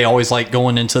 you know, they always like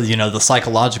going into, you know, the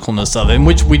psychologicalness of it, and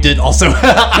which we did also, which we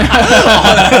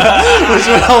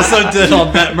also did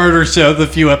on that murder show, the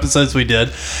few episodes we did.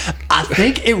 I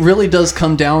think it really does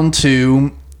come down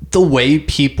to the way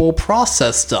people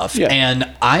process stuff. Yeah. And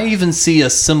I even see a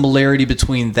similarity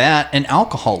between that and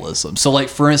alcoholism. So, like,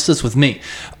 for instance, with me,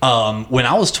 when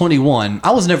I was 21,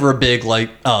 I was never a big, like,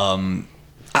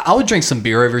 I would drink some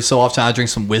beer every so often. I drink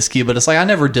some whiskey, but it's like I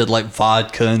never did like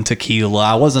vodka and tequila.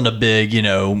 I wasn't a big, you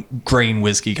know, grain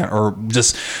whiskey or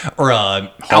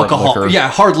alcohol. Liquor. Yeah,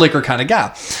 hard liquor kind of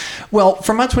guy. Well,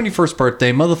 for my 21st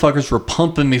birthday, motherfuckers were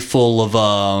pumping me full of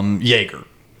Jaeger.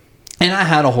 And I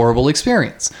had a horrible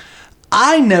experience.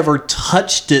 I never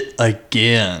touched it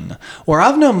again. Or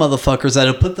I've known motherfuckers that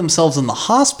have put themselves in the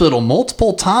hospital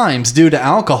multiple times due to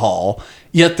alcohol.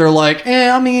 Yet they're like,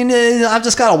 I've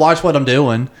just got to watch what I'm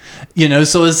doing. You know,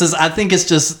 so it's just, I think it's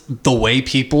just the way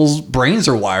people's brains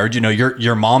are wired. You know,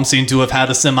 your mom seemed to have had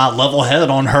a semi-level head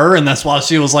on her, and that's why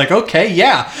she was like, okay,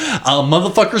 yeah,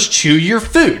 motherfuckers chew your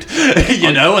food.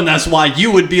 You know, and that's why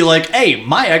you would be like, hey,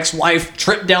 my ex-wife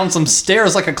tripped down some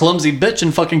stairs like a clumsy bitch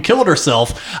and fucking killed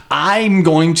herself. I'm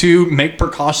going to make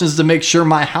precautions to make sure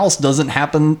that doesn't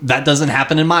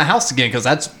happen in my house again, because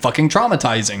that's fucking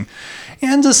traumatizing.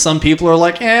 And just some people are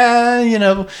like, you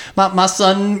know, my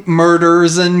son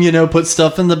murders and, you know, puts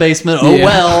stuff in the basement. Oh,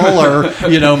 well. Or,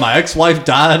 you know, my ex-wife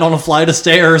died on a flight of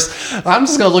stairs. I'm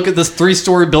just going to look at this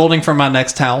 3-story building from my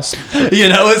next house. You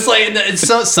know, it's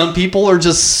like, some people are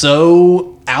just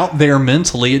so out there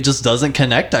mentally, it just doesn't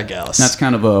connect, I guess. That's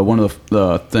kind of one of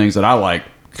the things that I like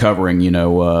covering, you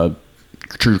know,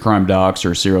 true crime docs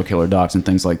or serial killer docs and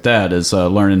things like that, is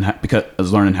learning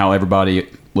how everybody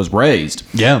was raised.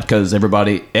 Yeah, because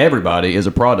everybody is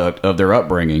a product of their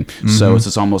upbringing. So it's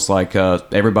just almost like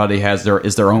everybody is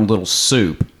their own little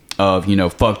soup of, you know,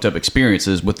 fucked up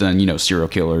experiences within, you know, serial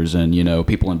killers and, you know,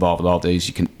 people involved with all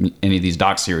these any of these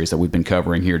doc series that we've been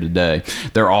covering here today.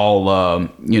 They're all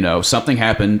you know, something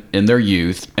happened in their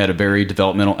youth at a very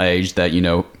developmental age that, you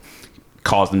know,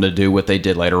 caused them to do what they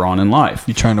did later on in life.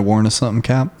 You trying to warn us something,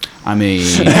 Cap? I mean,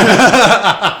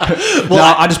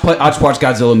 I just watch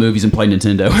Godzilla movies and play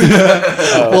Nintendo.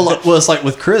 Well, it's like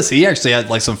with Chris, he actually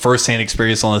had like some firsthand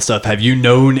experience on this stuff. Have you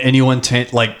known anyone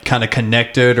like kind of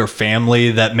connected or family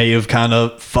that may have kind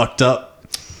of fucked up?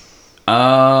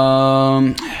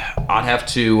 I'd have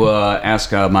to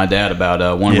ask my dad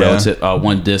about one relative,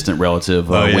 one distant relative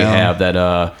we have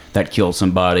that killed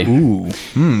somebody. Ooh,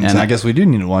 and I guess we do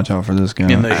need to watch out for this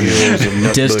guy. In the hills of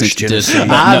Nutbush, Tennessee.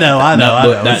 I know.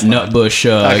 That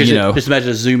Nutbush, Just imagine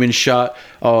a zoom in shot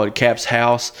at Cap's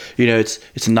house.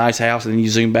 It's a nice house, and then you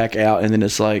zoom back out, and then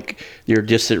it's like your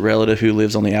distant relative who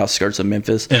lives on the outskirts of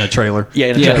Memphis in a trailer. Yeah,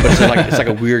 in a trailer, but it's like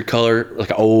a weird color, like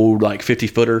an old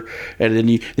 50-footer, and then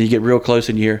you get real close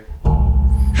and you hear.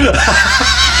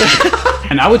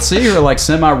 And I would see her like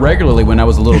semi-regularly when I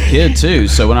was a little kid too.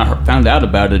 So when I found out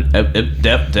about it, it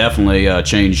definitely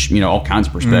changed all kinds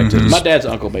of perspectives. My dad's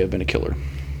uncle may have been a killer.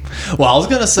 Well, I was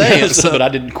gonna say, but I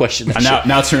didn't question that.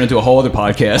 Now it's turned into a whole other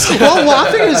podcast. well, I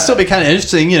think it'd still be kind of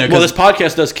interesting, Well, this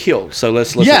podcast does kill, so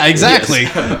let's. Yeah, exactly.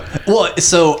 Well,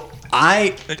 so.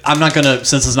 I'm not going to,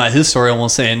 since it's not his story, I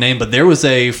won't say a name, but there was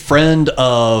a friend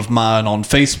of mine on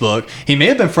Facebook. He may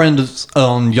have been friends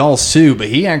on y'all's too, but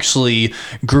he actually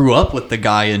grew up with the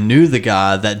guy and knew the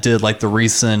guy that did like the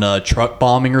recent truck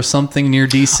bombing or something near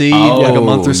DC like a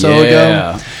month or so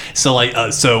ago. So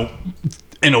so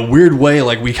in a weird way,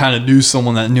 like we kind of knew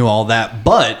someone that knew all that,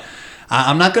 but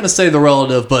I'm not going to say the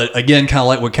relative, but again, kind of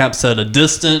like what Cap said, a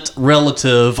distant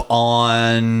relative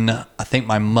on, I think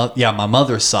my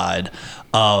mother's side.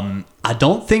 I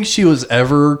don't think she was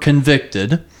ever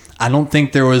convicted. I don't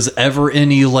think there was ever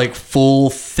any like full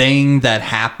thing that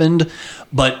happened,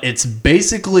 but it's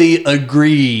basically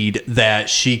agreed that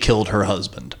she killed her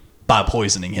husband by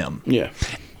poisoning him. Yeah.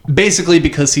 Basically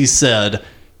because he said,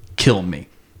 "Kill me."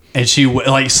 And she,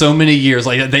 like, so many years,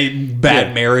 like,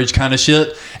 bad marriage kind of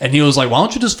shit. And he was like, "Why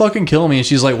don't you just fucking kill me?" And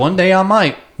she's like, "One day I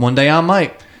might. One day I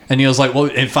might." And he was like, well,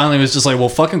 and finally it was just like, "Well,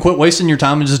 fucking quit wasting your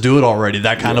time and just do it already."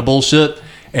 That kind of bullshit.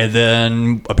 And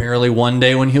then apparently one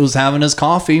day when he was having his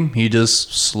coffee, he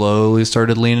just slowly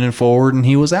started leaning forward and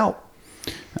he was out.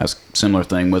 That's a similar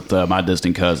thing with my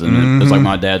distant cousin. It's like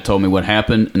my dad told me what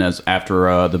happened, and as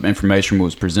after the information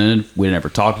was presented, we never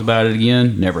talked about it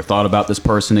again, never thought about this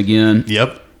person again.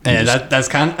 Yep. And that's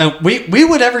kind of we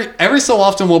would every so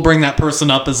often we'll bring that person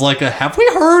up as like a, "Have we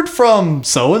heard from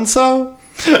so and so?"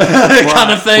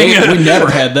 kind of thing. We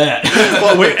never had that.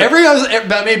 Well,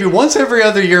 maybe once every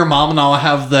other year, Mom and I'll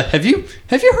have the have you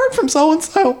heard from so and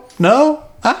so? No,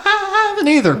 I haven't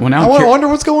either. Well, now I wonder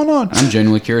what's going on. I'm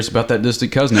genuinely curious about that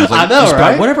distant cousin. I was like, I know,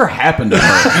 right? Whatever happened to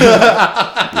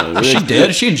her? Is she dead?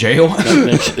 Is she in jail?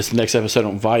 It's the next episode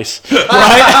on Vice. Right?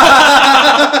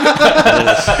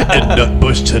 In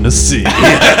Nutbush, Tennessee.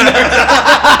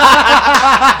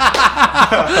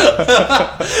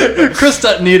 Chris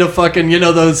doesn't need a fucking,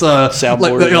 those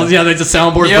soundboard. They just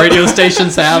soundboard radio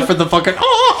stations have for the fucking.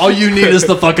 All you need is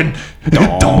the fucking.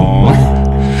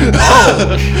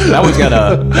 That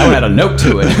one had a note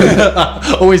to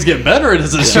it. Always get better at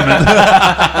his instrument.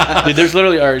 Dude, there's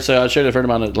literally, so I showed a friend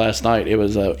of mine last night. It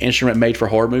was an instrument made for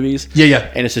horror movies.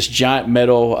 Yeah. And it's this giant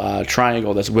metal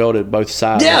triangle that's welded both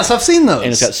sides. Yes, I've seen those.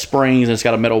 And it's got springs and it's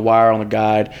got a metal wire on the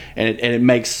guide, and it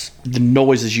makes the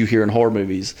noises you hear in horror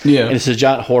movies. Yeah. And it's a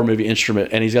giant horror movie instrument,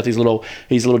 and he's got these little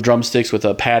drumsticks with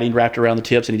a padding wrapped around the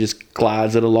tips, and he just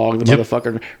glides it along the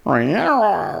motherfucker.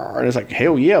 And it's like,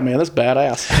 hell yeah, man, that's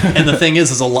badass. And the thing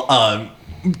is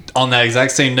on that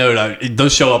exact same note,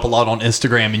 those show up a lot on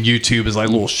Instagram and YouTube as like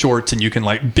little shorts, and you can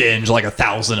like binge like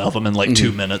 1,000 of them in like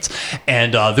 2 minutes.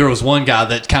 And there was one guy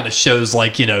that kind of shows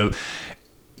like,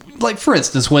 like for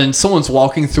instance, when someone's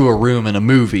walking through a room in a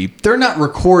movie, they're not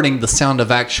recording the sound of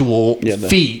actual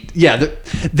feet.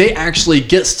 They actually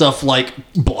get stuff like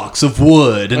blocks of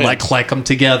wood and like clack them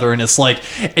together, and it's like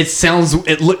it sounds.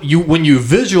 When you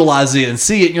visualize it and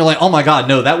see it, and you're like, "Oh my god,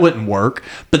 no, that wouldn't work."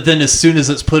 But then as soon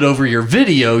as it's put over your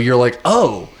video, you're like,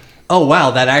 "Oh wow,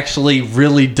 that actually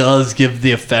really does give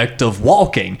the effect of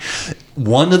walking."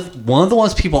 One of the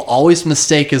ones people always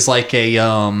mistake is like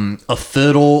a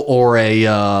fiddle or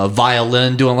a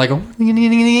violin doing like a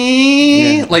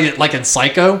like in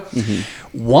Psycho.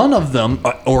 Mm-hmm. One of them,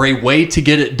 or a way to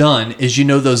get it done, is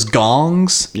those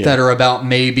gongs that are about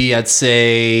maybe I'd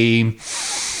say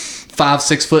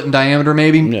 5-6 foot in diameter,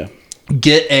 maybe. Yeah.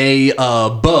 Get a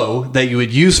bow that you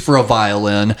would use for a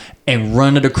violin and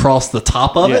run it across the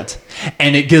top of it,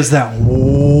 and it gives that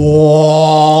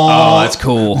that's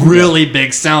cool, really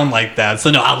big sound like that.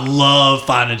 So no, I love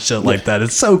finding shit like that.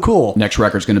 It's so cool. Next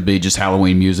record's gonna be just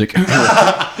Halloween music.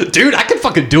 Dude, I can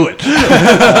fucking do it.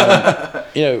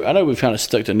 I know we've kind of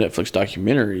stuck to Netflix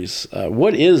documentaries.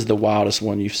 What is the wildest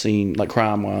one you've seen, like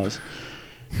crime-wise?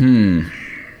 Because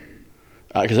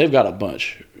they've got a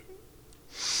bunch.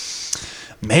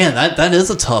 Man, that is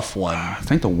a tough one. I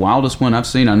think the wildest one I've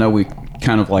seen, I know we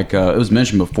kind of like, it was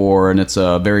mentioned before, and it's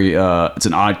a very, it's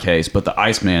an odd case, but the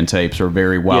Iceman tapes are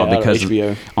very wild because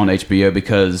on HBO,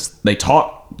 because they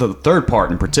talk, the third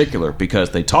part in particular,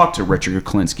 because they talk to Richard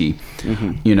Kuklinski,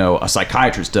 a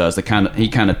psychiatrist does. He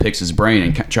kind of picks his brain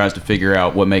and tries to figure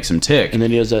out what makes him tick. And then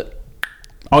he has that.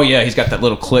 Oh yeah, he's got that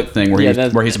little click thing where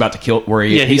he's about to kill. Where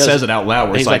he says it out loud.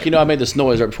 Where he's like, I made this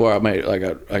noise right before I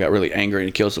got really angry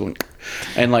and killed someone.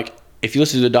 And like, if you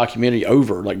listen to the documentary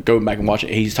over, like going back and watching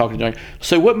it, he's talking to.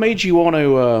 So what made you want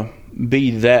to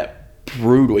be that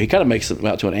brutal? He kind of makes it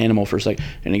out to an animal for a second,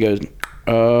 and he goes,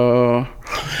 and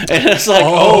it's like,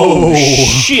 oh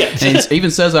shit. And he even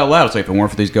says out loud, it's like, if it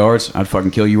weren't for these guards, I'd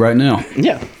fucking kill you right now.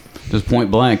 Yeah. Just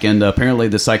point blank. And apparently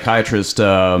the psychiatrist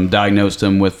diagnosed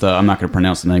him with I'm not going to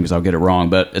pronounce the name because I'll get it wrong,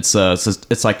 but it's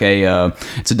like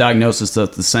it's a diagnosis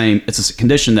that's the same. It's a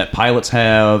condition that pilots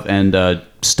have and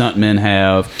stuntmen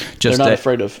have. They're not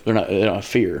afraid of. They don't have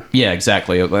fear. Yeah,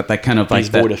 exactly. That kind of like he's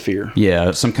void of fear.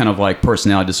 Yeah, some kind of like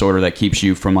personality disorder that keeps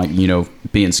you from like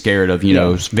being scared of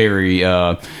very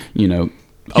human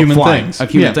things. Of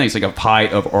human things like of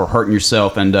height or hurting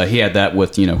yourself, and he had that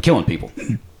with killing people.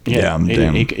 Yeah, he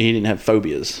didn't have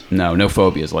phobias. No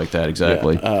phobias like that,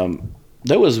 exactly. Yeah,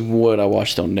 there was one I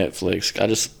watched on Netflix.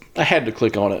 I had to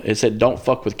click on it. It said, "Don't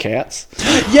fuck with cats."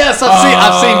 Yes,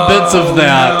 I've seen bits of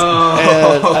that.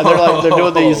 And they're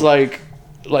doing these like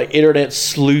internet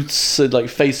sleuths and like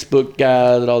Facebook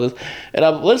guys and all this. And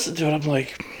I'm listening to it. I'm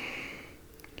like,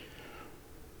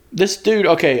 this dude.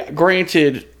 Okay,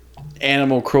 granted,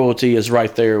 animal cruelty is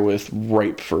right there with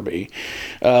rape for me.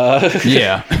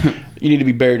 Yeah. You need to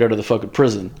be buried under the fucking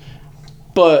prison.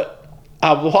 But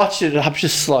I watched it and I'm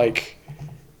just like,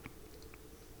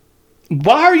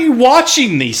 why are you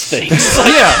watching these things? Like,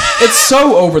 yeah, it's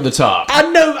so over the top.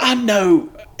 I know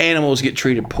animals get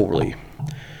treated poorly.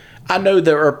 I know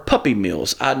there are puppy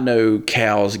mills. I know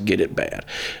cows get it bad.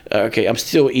 Okay, I'm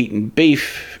still eating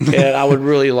beef, and I would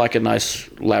really like a nice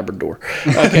Labrador.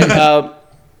 Okay,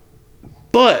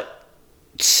 but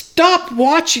stop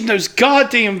watching those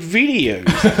goddamn videos.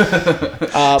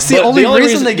 The only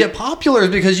reason they get popular is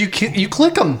because you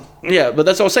click them. Yeah, but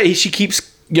that's what I'll say. She keeps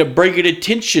bringing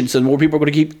attention, so more people are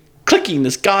going to keep clicking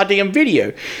this goddamn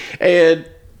video, and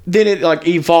then it like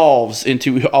evolves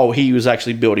into he was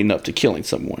actually building up to killing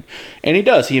someone, and he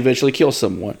does. He eventually kills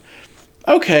someone.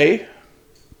 Okay,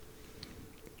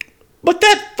 but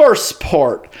that first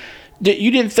part.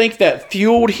 You didn't think that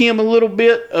fueled him a little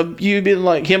bit of you being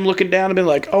like him looking down and being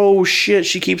like, oh shit,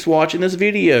 she keeps watching this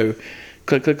video.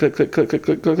 Click, click, click, click, click, click,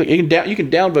 click, click. You can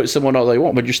downvote someone all they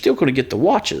want, but you're still going to get the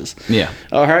watches. Yeah.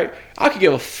 All right. I could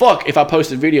give a fuck if I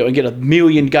post a video and get 1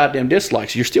 million goddamn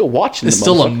dislikes. You're still watching. It's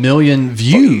still 1 million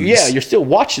views. Yeah, you're still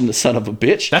watching the son of a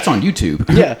bitch. That's on YouTube.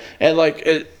 Yeah, and like,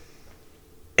 and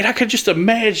I could just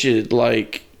imagine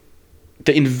like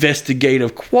the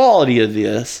investigative quality of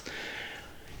this.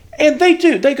 And they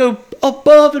do. They go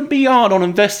above and beyond on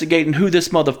investigating who this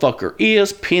motherfucker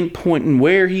is, pinpointing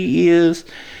where he is.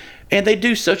 And they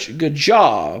do such a good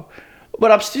job.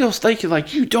 But I'm still thinking,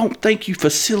 like, you don't think you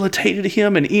facilitated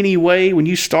him in any way when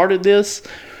you started this?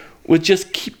 With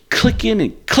just keep clicking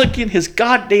and clicking his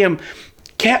goddamn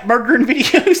cat murdering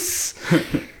videos?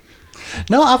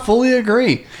 No, I fully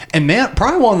agree. And man,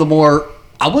 probably one of the more,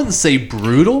 I wouldn't say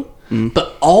brutal,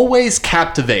 but always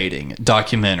captivating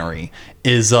documentary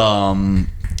is I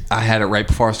had it right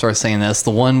before I started saying this.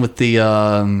 The one with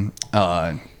the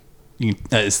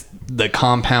it's the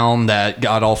compound that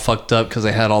got all fucked up because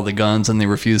they had all the guns and they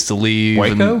refused to leave.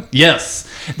 Waco? Yes,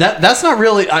 that's not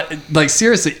really like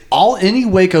seriously. Any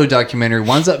Waco documentary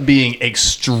winds up being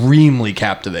extremely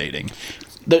captivating.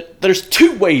 There's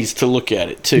two ways to look at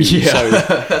it too. Yeah.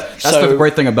 That's the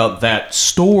great thing about that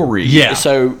story. Yeah.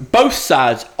 So both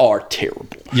sides are terrible.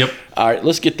 Yep. All right,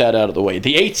 let's get that out of the way.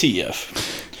 The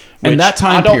ATF. In that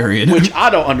time period. Which I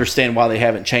don't understand why they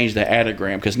haven't changed the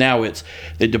anagram, because now it's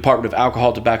the Department of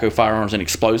Alcohol, Tobacco, Firearms, and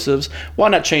Explosives. Why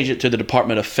not change it to the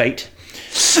Department of Fate?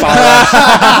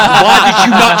 Why did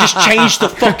you not just change the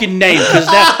fucking name? Because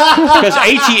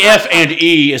ATF and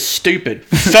E is stupid.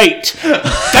 Fate.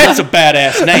 That's a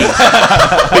badass name.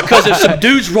 Because if some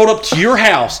dudes rolled up to your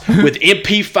house with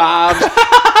MP5s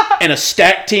and a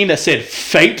stack team that said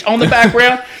Fate on the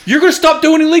background, you're going to stop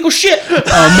doing illegal shit. America.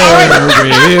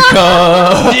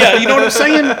 Yeah, you know what I'm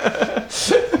saying?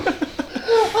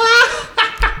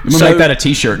 I'm going to make that a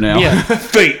t-shirt now. Yeah,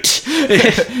 Fate.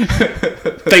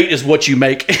 Fate is what you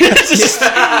make.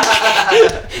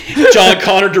 John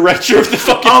Connor, director of the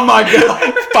fucking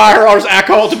firearms,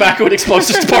 alcohol, tobacco, and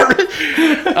explosives department.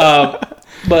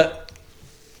 But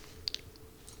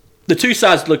the two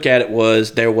sides to look at it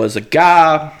was there was a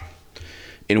guy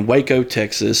in Waco,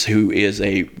 Texas, who is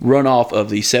a runoff of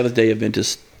the Seventh-day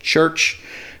Adventist Church,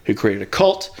 who created a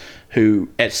cult, who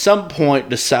at some point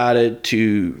decided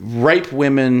to rape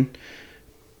women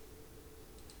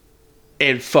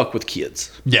and fuck with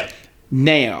kids. Yeah.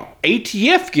 Now,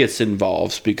 ATF gets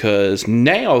involved because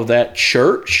now that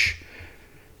church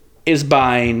is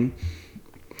buying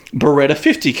Beretta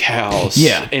 50 cals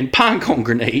and pine cone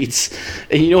grenades.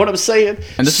 And you know what I'm saying?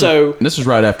 And this is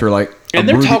right after like... And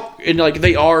they're talking, like,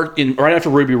 they are in right after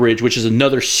Ruby Ridge, which is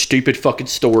another stupid fucking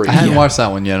story. I hadn't watched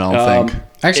that one yet, I don't think.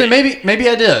 Actually, maybe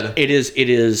I did. It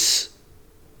is...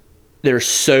 There's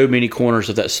so many corners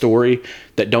of that story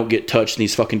that don't get touched in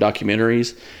these fucking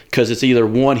documentaries, because it's either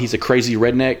one, he's a crazy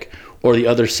redneck, or the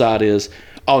other side is,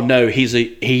 oh no,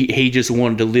 he just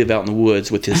wanted to live out in the woods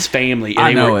with his family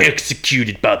and they were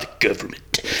executed by the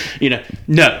government. You know,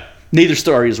 no, neither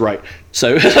story is right.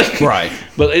 So right,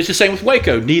 but it's the same with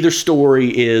Waco. Neither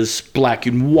story is black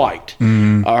and white. All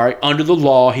right, under the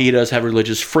law, he does have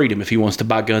religious freedom. If he wants to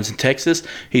buy guns in Texas,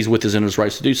 he's within his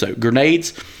rights to do so.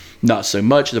 Grenades, not so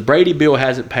much. The Brady bill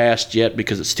hasn't passed yet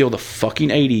because it's still the fucking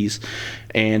 80s.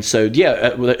 And so,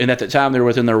 yeah, and at the time, they were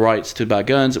within their rights to buy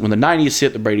guns. When the 90s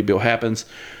hit, the Brady bill happens.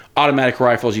 Automatic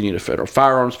rifles, you need a federal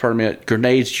firearms permit.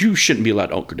 Grenades, you shouldn't be allowed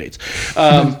to own grenades.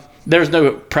 There's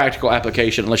no practical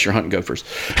application unless you're hunting gophers.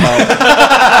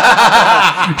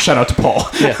 Shout out to Paul.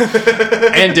 Yeah.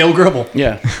 And Dale Gribble.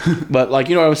 Yeah. But, like,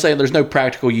 you know what I'm saying? There's no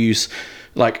practical use.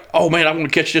 Like, oh, man, I'm going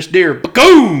to catch this deer.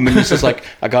 Boom! And it's just like,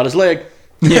 I got his leg.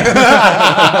 Yeah.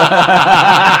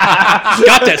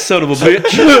 Got that son of a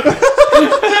bitch.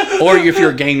 Or if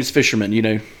you're a games fisherman, you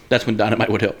know, that's when dynamite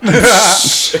would help.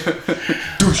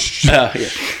 Yeah.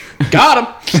 Got him.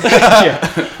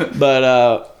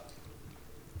 Yeah.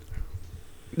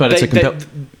 But it's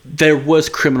there was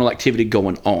criminal activity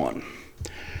going on.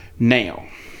 Now,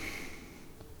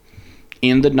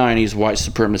 in the 90s, white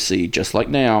supremacy, just like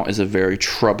now, is a very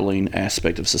troubling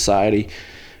aspect of society.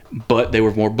 But they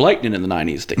were more blatant in the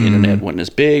 90s. The internet wasn't as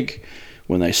big.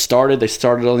 When they started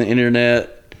on the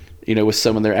internet, you know, with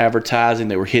some of their advertising.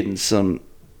 They were hitting some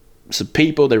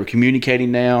people. They were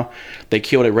communicating now. They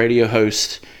killed a radio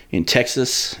host in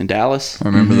Texas, in Dallas. I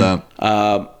remember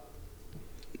that.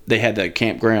 They had the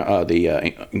campground,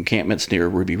 encampments near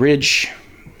Ruby Ridge,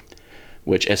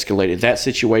 which escalated that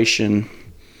situation.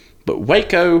 But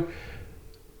Waco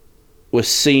was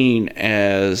seen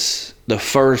as the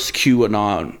first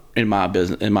QAnon, in my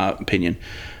opinion,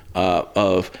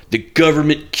 of the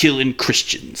government killing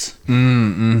Christians.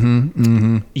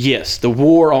 Yes, the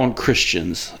war on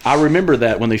Christians. I remember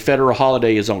that when the federal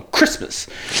holiday is on Christmas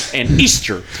and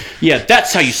Easter. Yeah,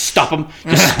 that's how you stop them.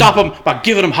 You stop them by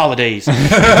giving them holidays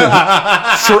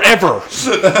forever.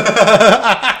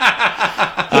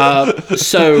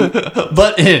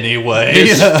 But anyway,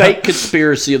 this fake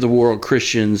conspiracy of the war on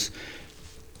Christians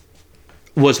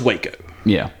was Waco.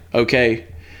 Yeah. Okay.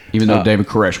 Even though David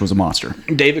Koresh was a monster.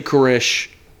 David Koresh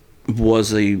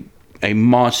was a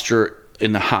monster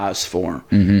in the highest form.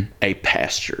 A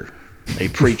pastor, a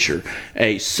preacher,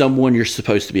 someone you're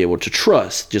supposed to be able to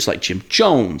trust, just like Jim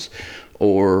Jones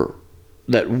or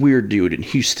that weird dude in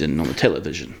Houston on the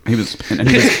television. He was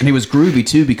groovy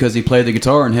too because he played the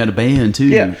guitar and had a band too.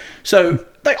 Yeah. So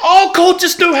all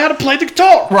cultists know how to play the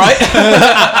guitar, right?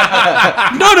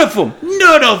 None of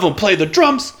them play the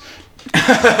drums. They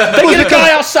get a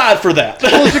guy outside for that.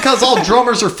 Well, it's because all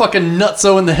drummers are fucking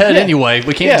nutso in the head anyway.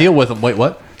 We can't deal with them. Wait,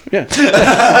 what? Yeah.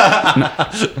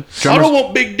 I don't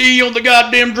want Big D on the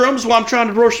goddamn drums while I'm trying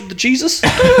to worship the Jesus.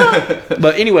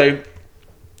 But anyway,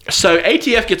 so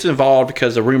ATF gets involved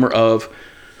because of rumor of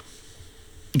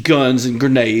guns and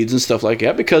grenades and stuff like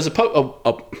that, because a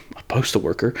postal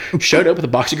worker showed up with a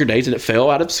box of grenades and it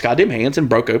fell out of his goddamn hands and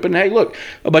broke open. And, hey, look,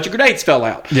 a bunch of grenades fell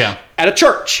out at a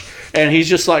church. And he's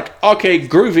just like, okay,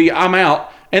 groovy, I'm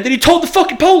out. And then he told the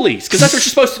fucking police, because that's what you're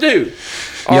supposed to do.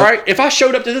 All right? If I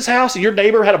showed up to this house and your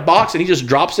neighbor had a box and he just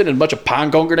drops it and a bunch of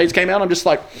pine cone grenades came out, I'm just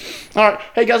like, all right,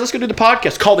 hey guys, let's go do the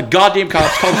podcast. Call the goddamn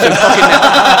cops. Call them so fucking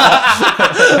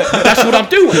now. That's what I'm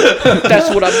doing.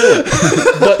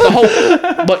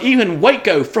 But even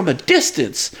Waco from a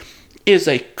distance is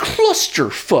a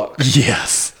clusterfuck.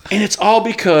 Yes. And it's all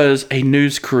because a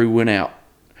news crew went out.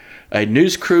 A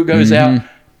news crew goes out.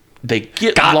 They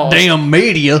get lost. Goddamn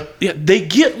media. Yeah, they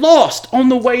get lost on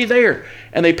the way there.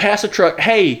 And they pass a truck.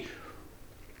 Hey,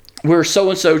 we're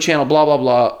so-and-so channel, blah, blah,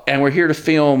 blah, and we're here to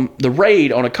film the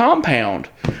raid on a compound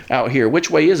out here.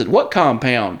 Which way is it? What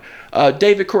compound?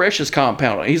 David Koresh's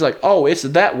compound. And he's like, oh, it's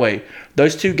that way.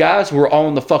 Those two guys were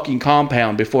on the fucking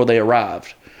compound before they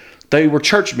arrived. They were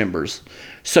church members.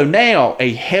 So now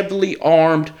a heavily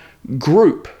armed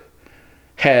group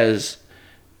has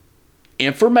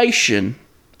information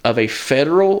of a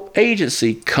federal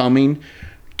agency coming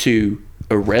to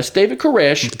arrest David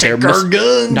Koresh. Take our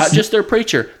guns. Not just their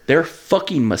preacher, their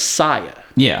fucking Messiah.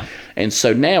 Yeah. And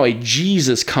so now a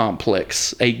Jesus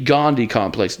complex, a Gandhi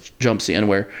complex jumps in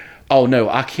where, oh no,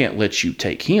 I can't let you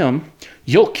take him.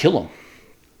 You'll kill him.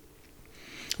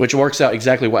 Which works out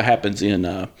exactly what happens in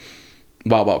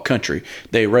Wild Wild Country.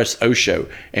 They arrest Osho,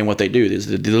 and what they do is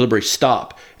they deliberately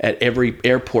stop at every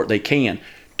airport they can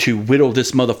to whittle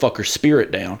this motherfucker's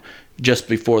spirit down just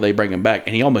before they bring him back,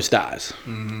 and he almost dies.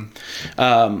 Mm-hmm.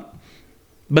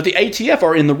 But the ATF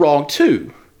are in the wrong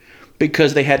too,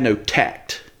 because they had no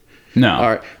tact. No. All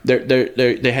right,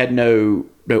 they had no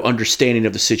understanding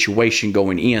of the situation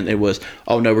going in. It was,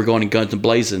 oh no, we're going in guns and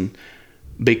blazing,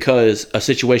 because a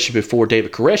situation before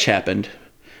David Koresh happened,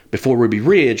 before Ruby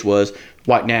Ridge, was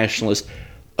white nationalists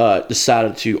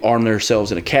decided to arm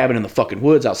themselves in a cabin in the fucking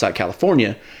woods outside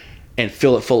California and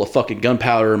fill it full of fucking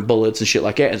gunpowder and bullets and shit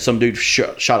like that. And some dude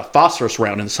shot a phosphorus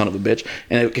round in the son of a bitch,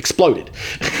 and it exploded.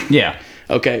 Yeah.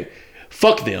 Okay.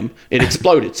 Fuck them. It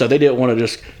exploded. So they didn't want to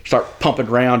just start pumping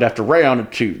round after round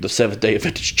into the Seventh-day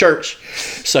Adventist Church.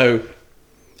 So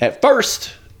at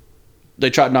first, they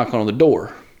tried knocking on the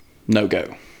door. No go.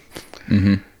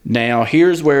 Mm-hmm. Now,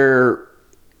 here's where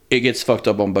it gets fucked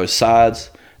up on both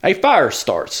sides. A fire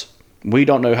starts. We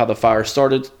don't know how the fire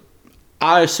started.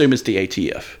 I assume it's the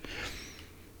ATF.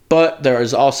 But there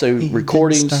is also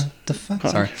recordings.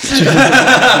 Sorry.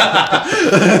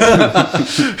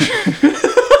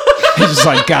 He's just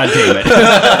like, God damn it.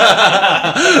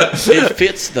 It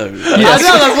fits though. Yes. I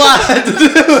know, that's why I had to do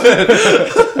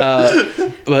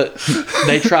it. But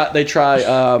they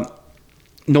try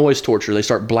noise torture. They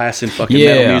start blasting fucking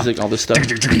metal music, all this stuff.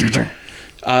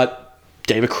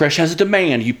 David Koresh has a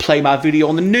demand. You play my video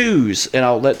on the news, and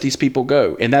I'll let these people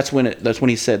go. And that's when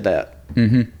he said that.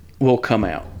 Mm-hmm. Will come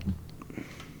out.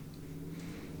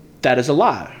 That is a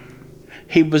lie.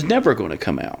 He was never going to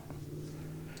come out.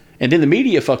 And then the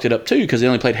media fucked it up too, because they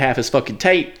only played half his fucking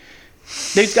tape.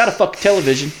 Dude's got a fucking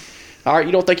television. All right,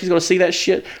 you don't think he's going to see that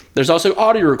shit? There's also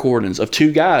audio recordings of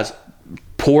two guys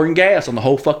pouring gas on the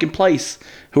whole fucking place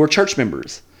who are church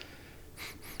members.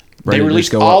 They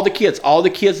released all the kids. All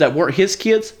the kids that weren't his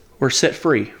kids were set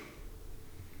free.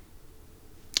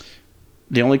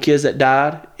 The only kids that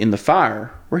died in the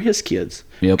fire were his kids.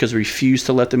 Yep. Because he refused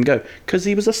to let them go. Because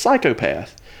he was a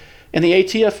psychopath. And the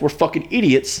ATF were fucking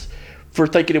idiots for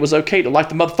thinking it was okay to light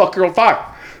the motherfucker on fire.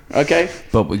 Okay?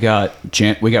 But we got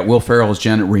Will Ferrell as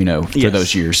Janet Reno for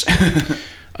those years.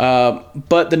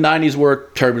 But the 90s were a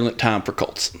turbulent time for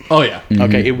cults. Oh, yeah. Mm-hmm.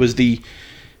 Okay, it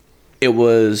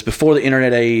was before the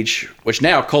internet age, which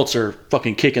now cults are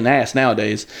fucking kicking ass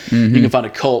nowadays. Mm-hmm. You can find a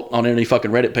cult on any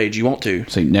fucking Reddit page you want to.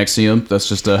 See, Nexium, that's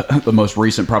just the most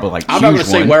recent, probably like I'm not going to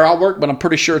say where I work, but I'm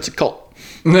pretty sure it's a cult.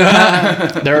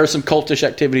 There are some cultish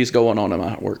activities going on in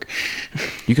my work.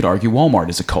 You could argue Walmart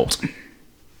is a cult.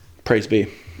 Praise be.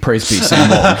 Praise be, Sam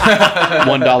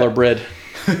Walton. $1 bread.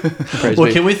 Praise Well,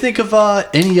 be. can we think of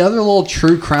any other little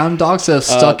true crime docs that have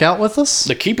stuck out with us?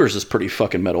 The Keepers is pretty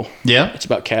fucking metal. Yeah. It's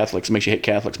about Catholics. It makes you hate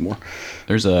Catholics more.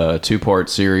 There's a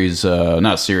 2-part series,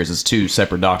 not series, it's 2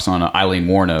 separate docs on Eileen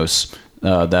Wuornos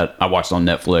that I watched on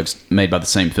Netflix, made by the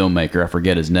same filmmaker. I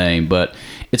forget his name, but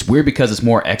it's weird because it's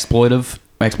more exploitative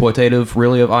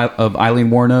really of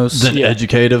Eileen Wuornos Than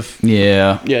educative.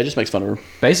 Yeah, Yeah, it just makes fun of her.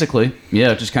 basically.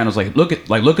 Yeah, it just kind of like look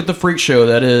at the freak show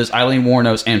that is Eileen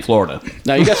Wuornos and Florida.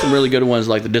 Now, you got some really good ones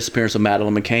like The Disappearance of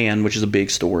Madeleine McCann, which is a big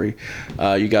story.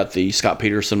 You got the Scott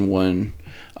Peterson one.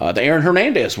 The Aaron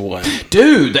Hernandez one.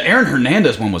 Dude, the Aaron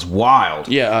Hernandez one was wild.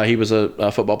 Yeah, he was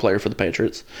a football player for the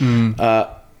Patriots.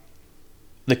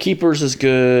 The Keepers is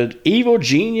good. Evil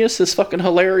Genius is fucking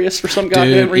hilarious for some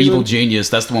goddamn Dude, reason. Evil Genius.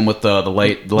 That's the one with the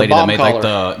lady that bomb made collar.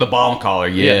 like the bomb collar.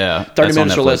 Yeah, 30 that's on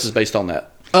Minutes or Less Netflix. is based on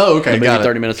that. Oh, okay. The movie Got it.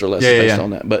 30 Minutes or Less Yeah, is yeah, based yeah. on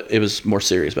that, but it was more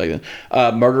serious back then.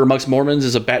 Murder Amongst Mormons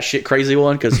is a batshit crazy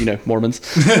one because, Mormons.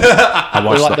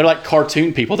 They're like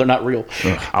cartoon people. They're not real.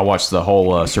 I watched the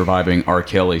whole Surviving R.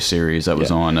 Kelly series that was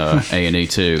on A&E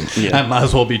too. That might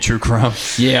as well be true crime.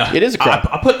 Yeah, It is a crime.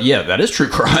 that is true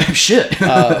crime. Shit.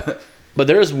 But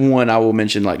there is one I will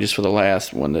mention, like just for the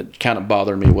last one that kind of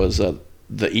bothered me was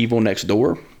The Evil Next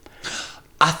Door.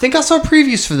 I think I saw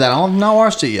previews for that. I have not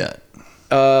watched it yet.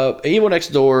 Evil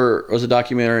Next Door was a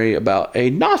documentary about a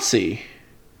Nazi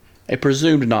a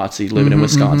presumed Nazi living in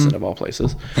Wisconsin, of all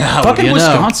places. Fucking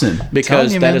Wisconsin.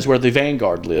 Because that is where the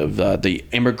vanguard live. The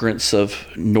immigrants of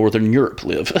Northern Europe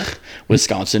live.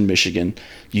 Wisconsin, Michigan,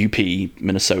 UP,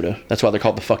 Minnesota. That's why they're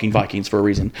called the fucking Vikings for a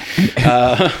reason.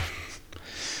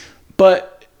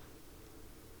 But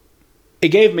it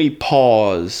gave me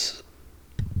pause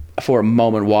for a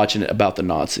moment watching it about the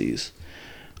Nazis.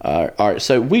 All right,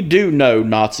 so we do know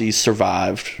Nazis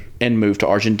survived and moved to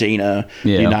Argentina.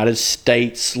 Yeah. The United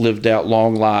States lived out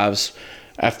long lives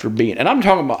after being, and I'm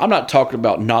not talking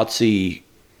about Nazi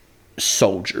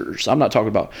soldiers. I'm not talking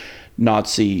about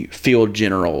Nazi field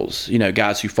generals,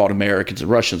 guys who fought Americans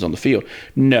and Russians on the field.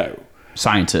 No.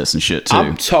 Scientists and shit too.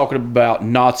 I'm talking about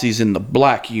Nazis in the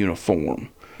black uniform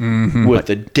with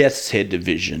the Death's Head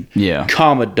Division. Yeah.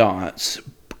 Commandants,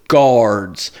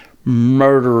 guards,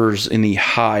 murderers in the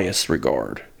highest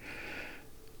regard.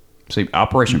 See,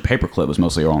 Operation Paperclip was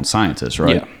mostly on scientists,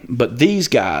 right? Yeah, but these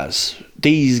guys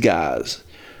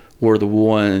were the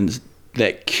ones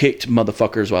that kicked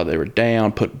motherfuckers while they were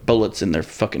down, put bullets in their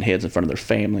fucking heads in front of their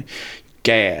family,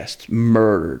 gassed,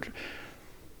 murdered,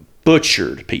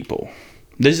 butchered people.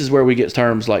 This is where we get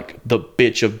terms like the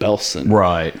bitch of Belsen.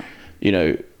 Right.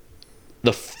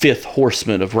 The fifth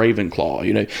horseman of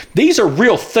Ravenclaw. These are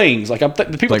real things. Like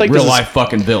people think real life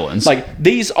fucking villains. Like,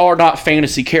 these are not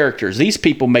fantasy characters. These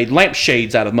people made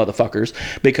lampshades out of motherfuckers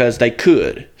because they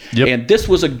could. Yep. And this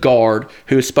was a guard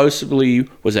who supposedly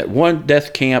was at one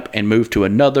death camp and moved to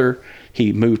another.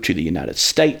 He moved to the United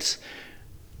States.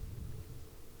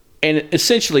 And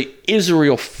essentially,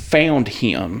 Israel found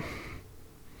him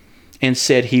and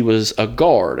said he was a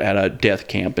guard at a death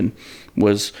camp and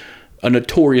was a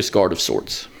notorious guard of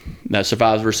sorts. Now,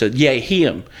 survivor said, yeah,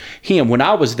 him. When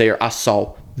I was there, I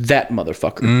saw that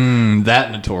motherfucker.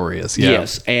 That notorious, yeah.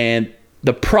 Yes, and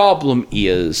the problem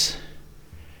is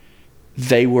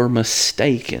they were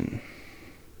mistaken.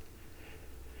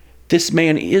 This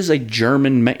man is a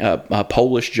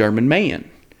Polish German man.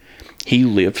 He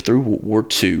lived through World War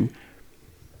II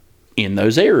in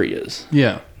those areas.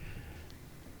 Yeah.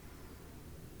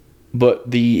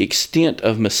 But the extent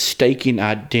of mistaken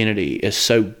identity is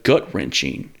so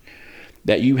gut-wrenching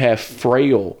that you have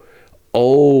frail,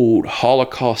 old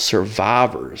Holocaust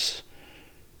survivors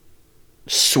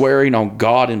swearing on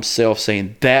God himself,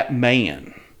 saying that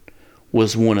man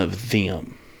was one of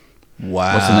them.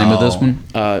 Wow. What's the name of this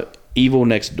one? Evil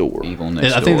Next Door.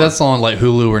 I think that's on like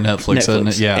Hulu or Netflix, isn't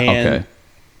it? Yeah. And okay.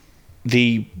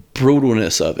 The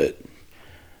brutalness of it,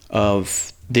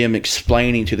 of them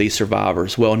explaining to these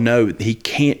survivors, well, no, he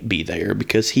can't be there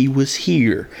because he was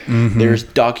here. There's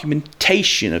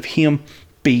documentation of him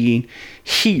being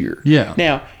here. Yeah.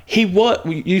 Now,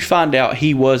 you find out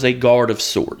he was a guard of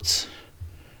sorts,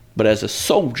 but as a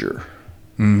soldier,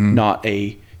 not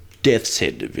a Death's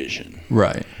Head Division.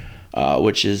 Right.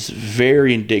 Which is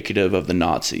very indicative of the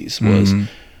Nazis. Was,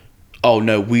 oh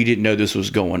no, we didn't know this was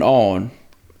going on.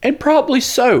 And probably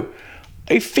so.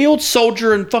 A field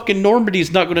soldier in fucking Normandy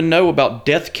is not going to know about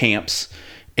death camps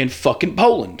in fucking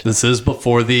Poland. This is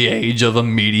before the age of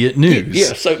immediate news.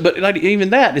 Yeah, so, but not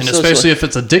even that. And especially if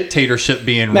it's a dictatorship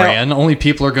being ran, only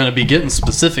people are going to be getting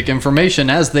specific information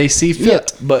as they see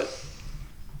fit. Yeah, but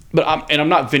I'm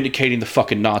not vindicating the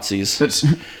fucking Nazis.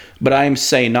 But I am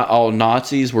saying not all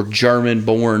Nazis were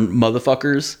German-born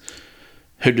motherfuckers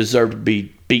who deserved to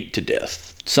be beat to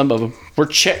death. Some of them were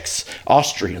Czechs,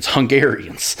 Austrians,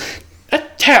 Hungarians,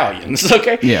 Italians,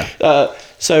 okay? Yeah.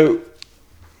 So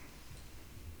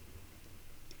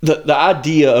the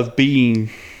idea of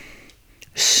being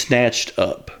snatched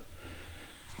up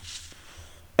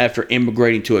after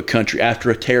immigrating to a country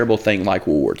after a terrible thing like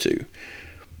World War II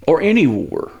or any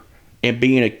war and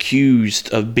being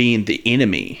accused of being the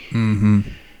enemy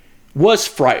was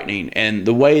frightening. And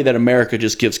the way that America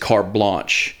just gives carte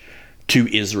blanche to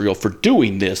Israel for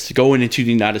doing this, going into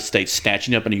the United States,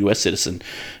 snatching up a U.S. citizen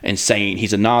and saying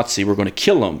he's a Nazi, we're going to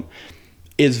kill him,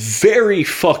 is very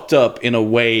fucked up in a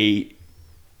way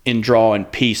in drawing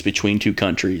peace between two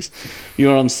countries. You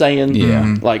know what I'm saying?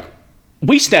 Yeah. Like,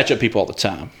 we snatch up people all the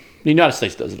time. The United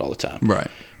States does it all the time. Right.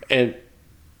 And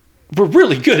we're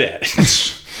really good at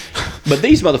it. But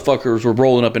these motherfuckers were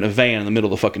rolling up in a van in the middle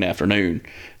of the fucking afternoon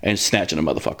and snatching a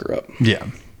motherfucker up. Yeah.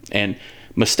 And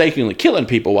mistakenly killing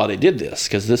people while they did this,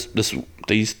 because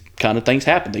these kind of things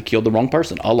happen. They killed the wrong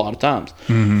person a lot of times.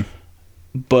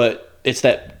 But it's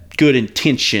that good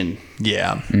intention.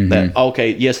 Yeah. That,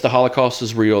 okay, yes, the Holocaust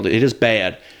is real. It is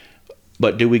bad.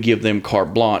 But do we give them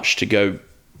carte blanche to go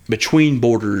between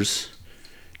borders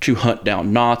to hunt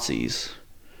down Nazis?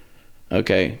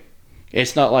 Okay.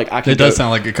 It's not like I can. It does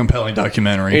sound like a compelling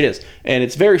documentary. It is. And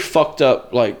it's very fucked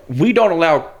up. Like, we don't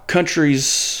allow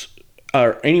countries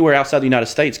or anywhere outside the United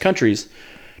States, countries,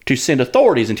 to send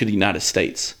authorities into the United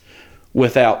States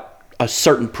without a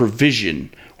certain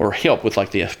provision or help with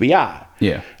like the FBI.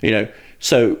 Yeah. You know,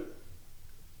 so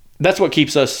that's what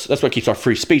keeps our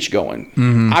free speech going.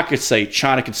 I could say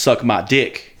China could suck my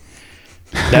dick.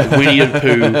 That Winnie the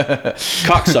Pooh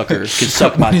cocksucker could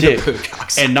suck my dick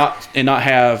and not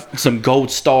have some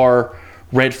gold star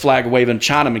red flag waving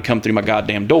Chinaman come through my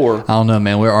goddamn door. I don't know,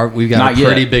 man. We've got Not a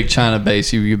pretty yet. big China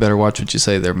base. You better watch what you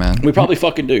say there, man. We probably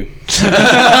fucking do.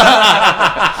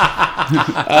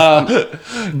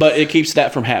 But it keeps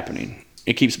that from happening.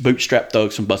 It keeps bootstrap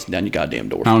thugs from busting down your goddamn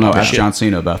door. I don't know. Ask John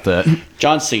Cena about that.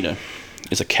 John Cena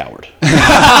is a coward.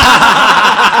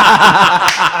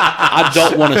 I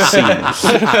don't want to see him.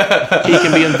 He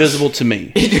can be invisible to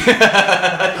me.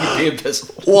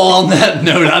 Well, on that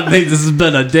note, I think this has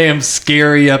been a damn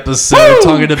scary episode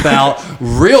talking about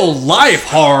real life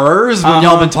horrors when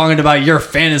y'all been talking about your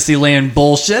Fantasyland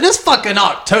bullshit. It's fucking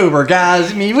October,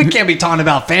 guys. I mean, we can't be talking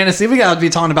about fantasy. We gotta be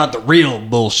talking about the real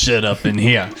bullshit up in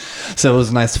here. So it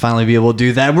was nice to finally be able to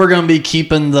do that. We're gonna be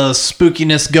keeping the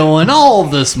spookiness going all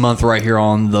this month right here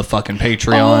on the fucking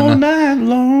Patreon. All night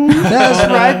long. That's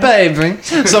right, baby.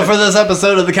 So for this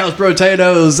episode of the Couch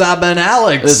Potatoes, I've been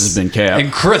Alex. This has been Cap.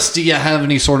 And Chris, do you have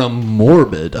any sort of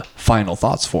morbid final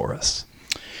thoughts for us?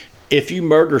 If you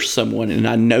murder someone and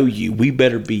I know you, we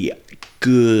better be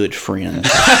good friends.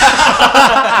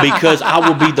 Because I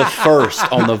will be the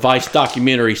first on the Vice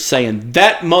documentary saying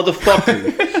that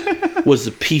motherfucker was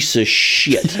a piece of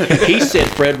shit. He said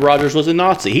Fred Rogers was a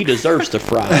Nazi. He deserves to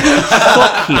fry.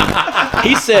 Fuck him.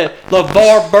 He said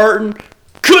LeVar Burton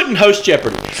couldn't host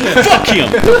Jeopardy. Fuck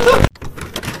him.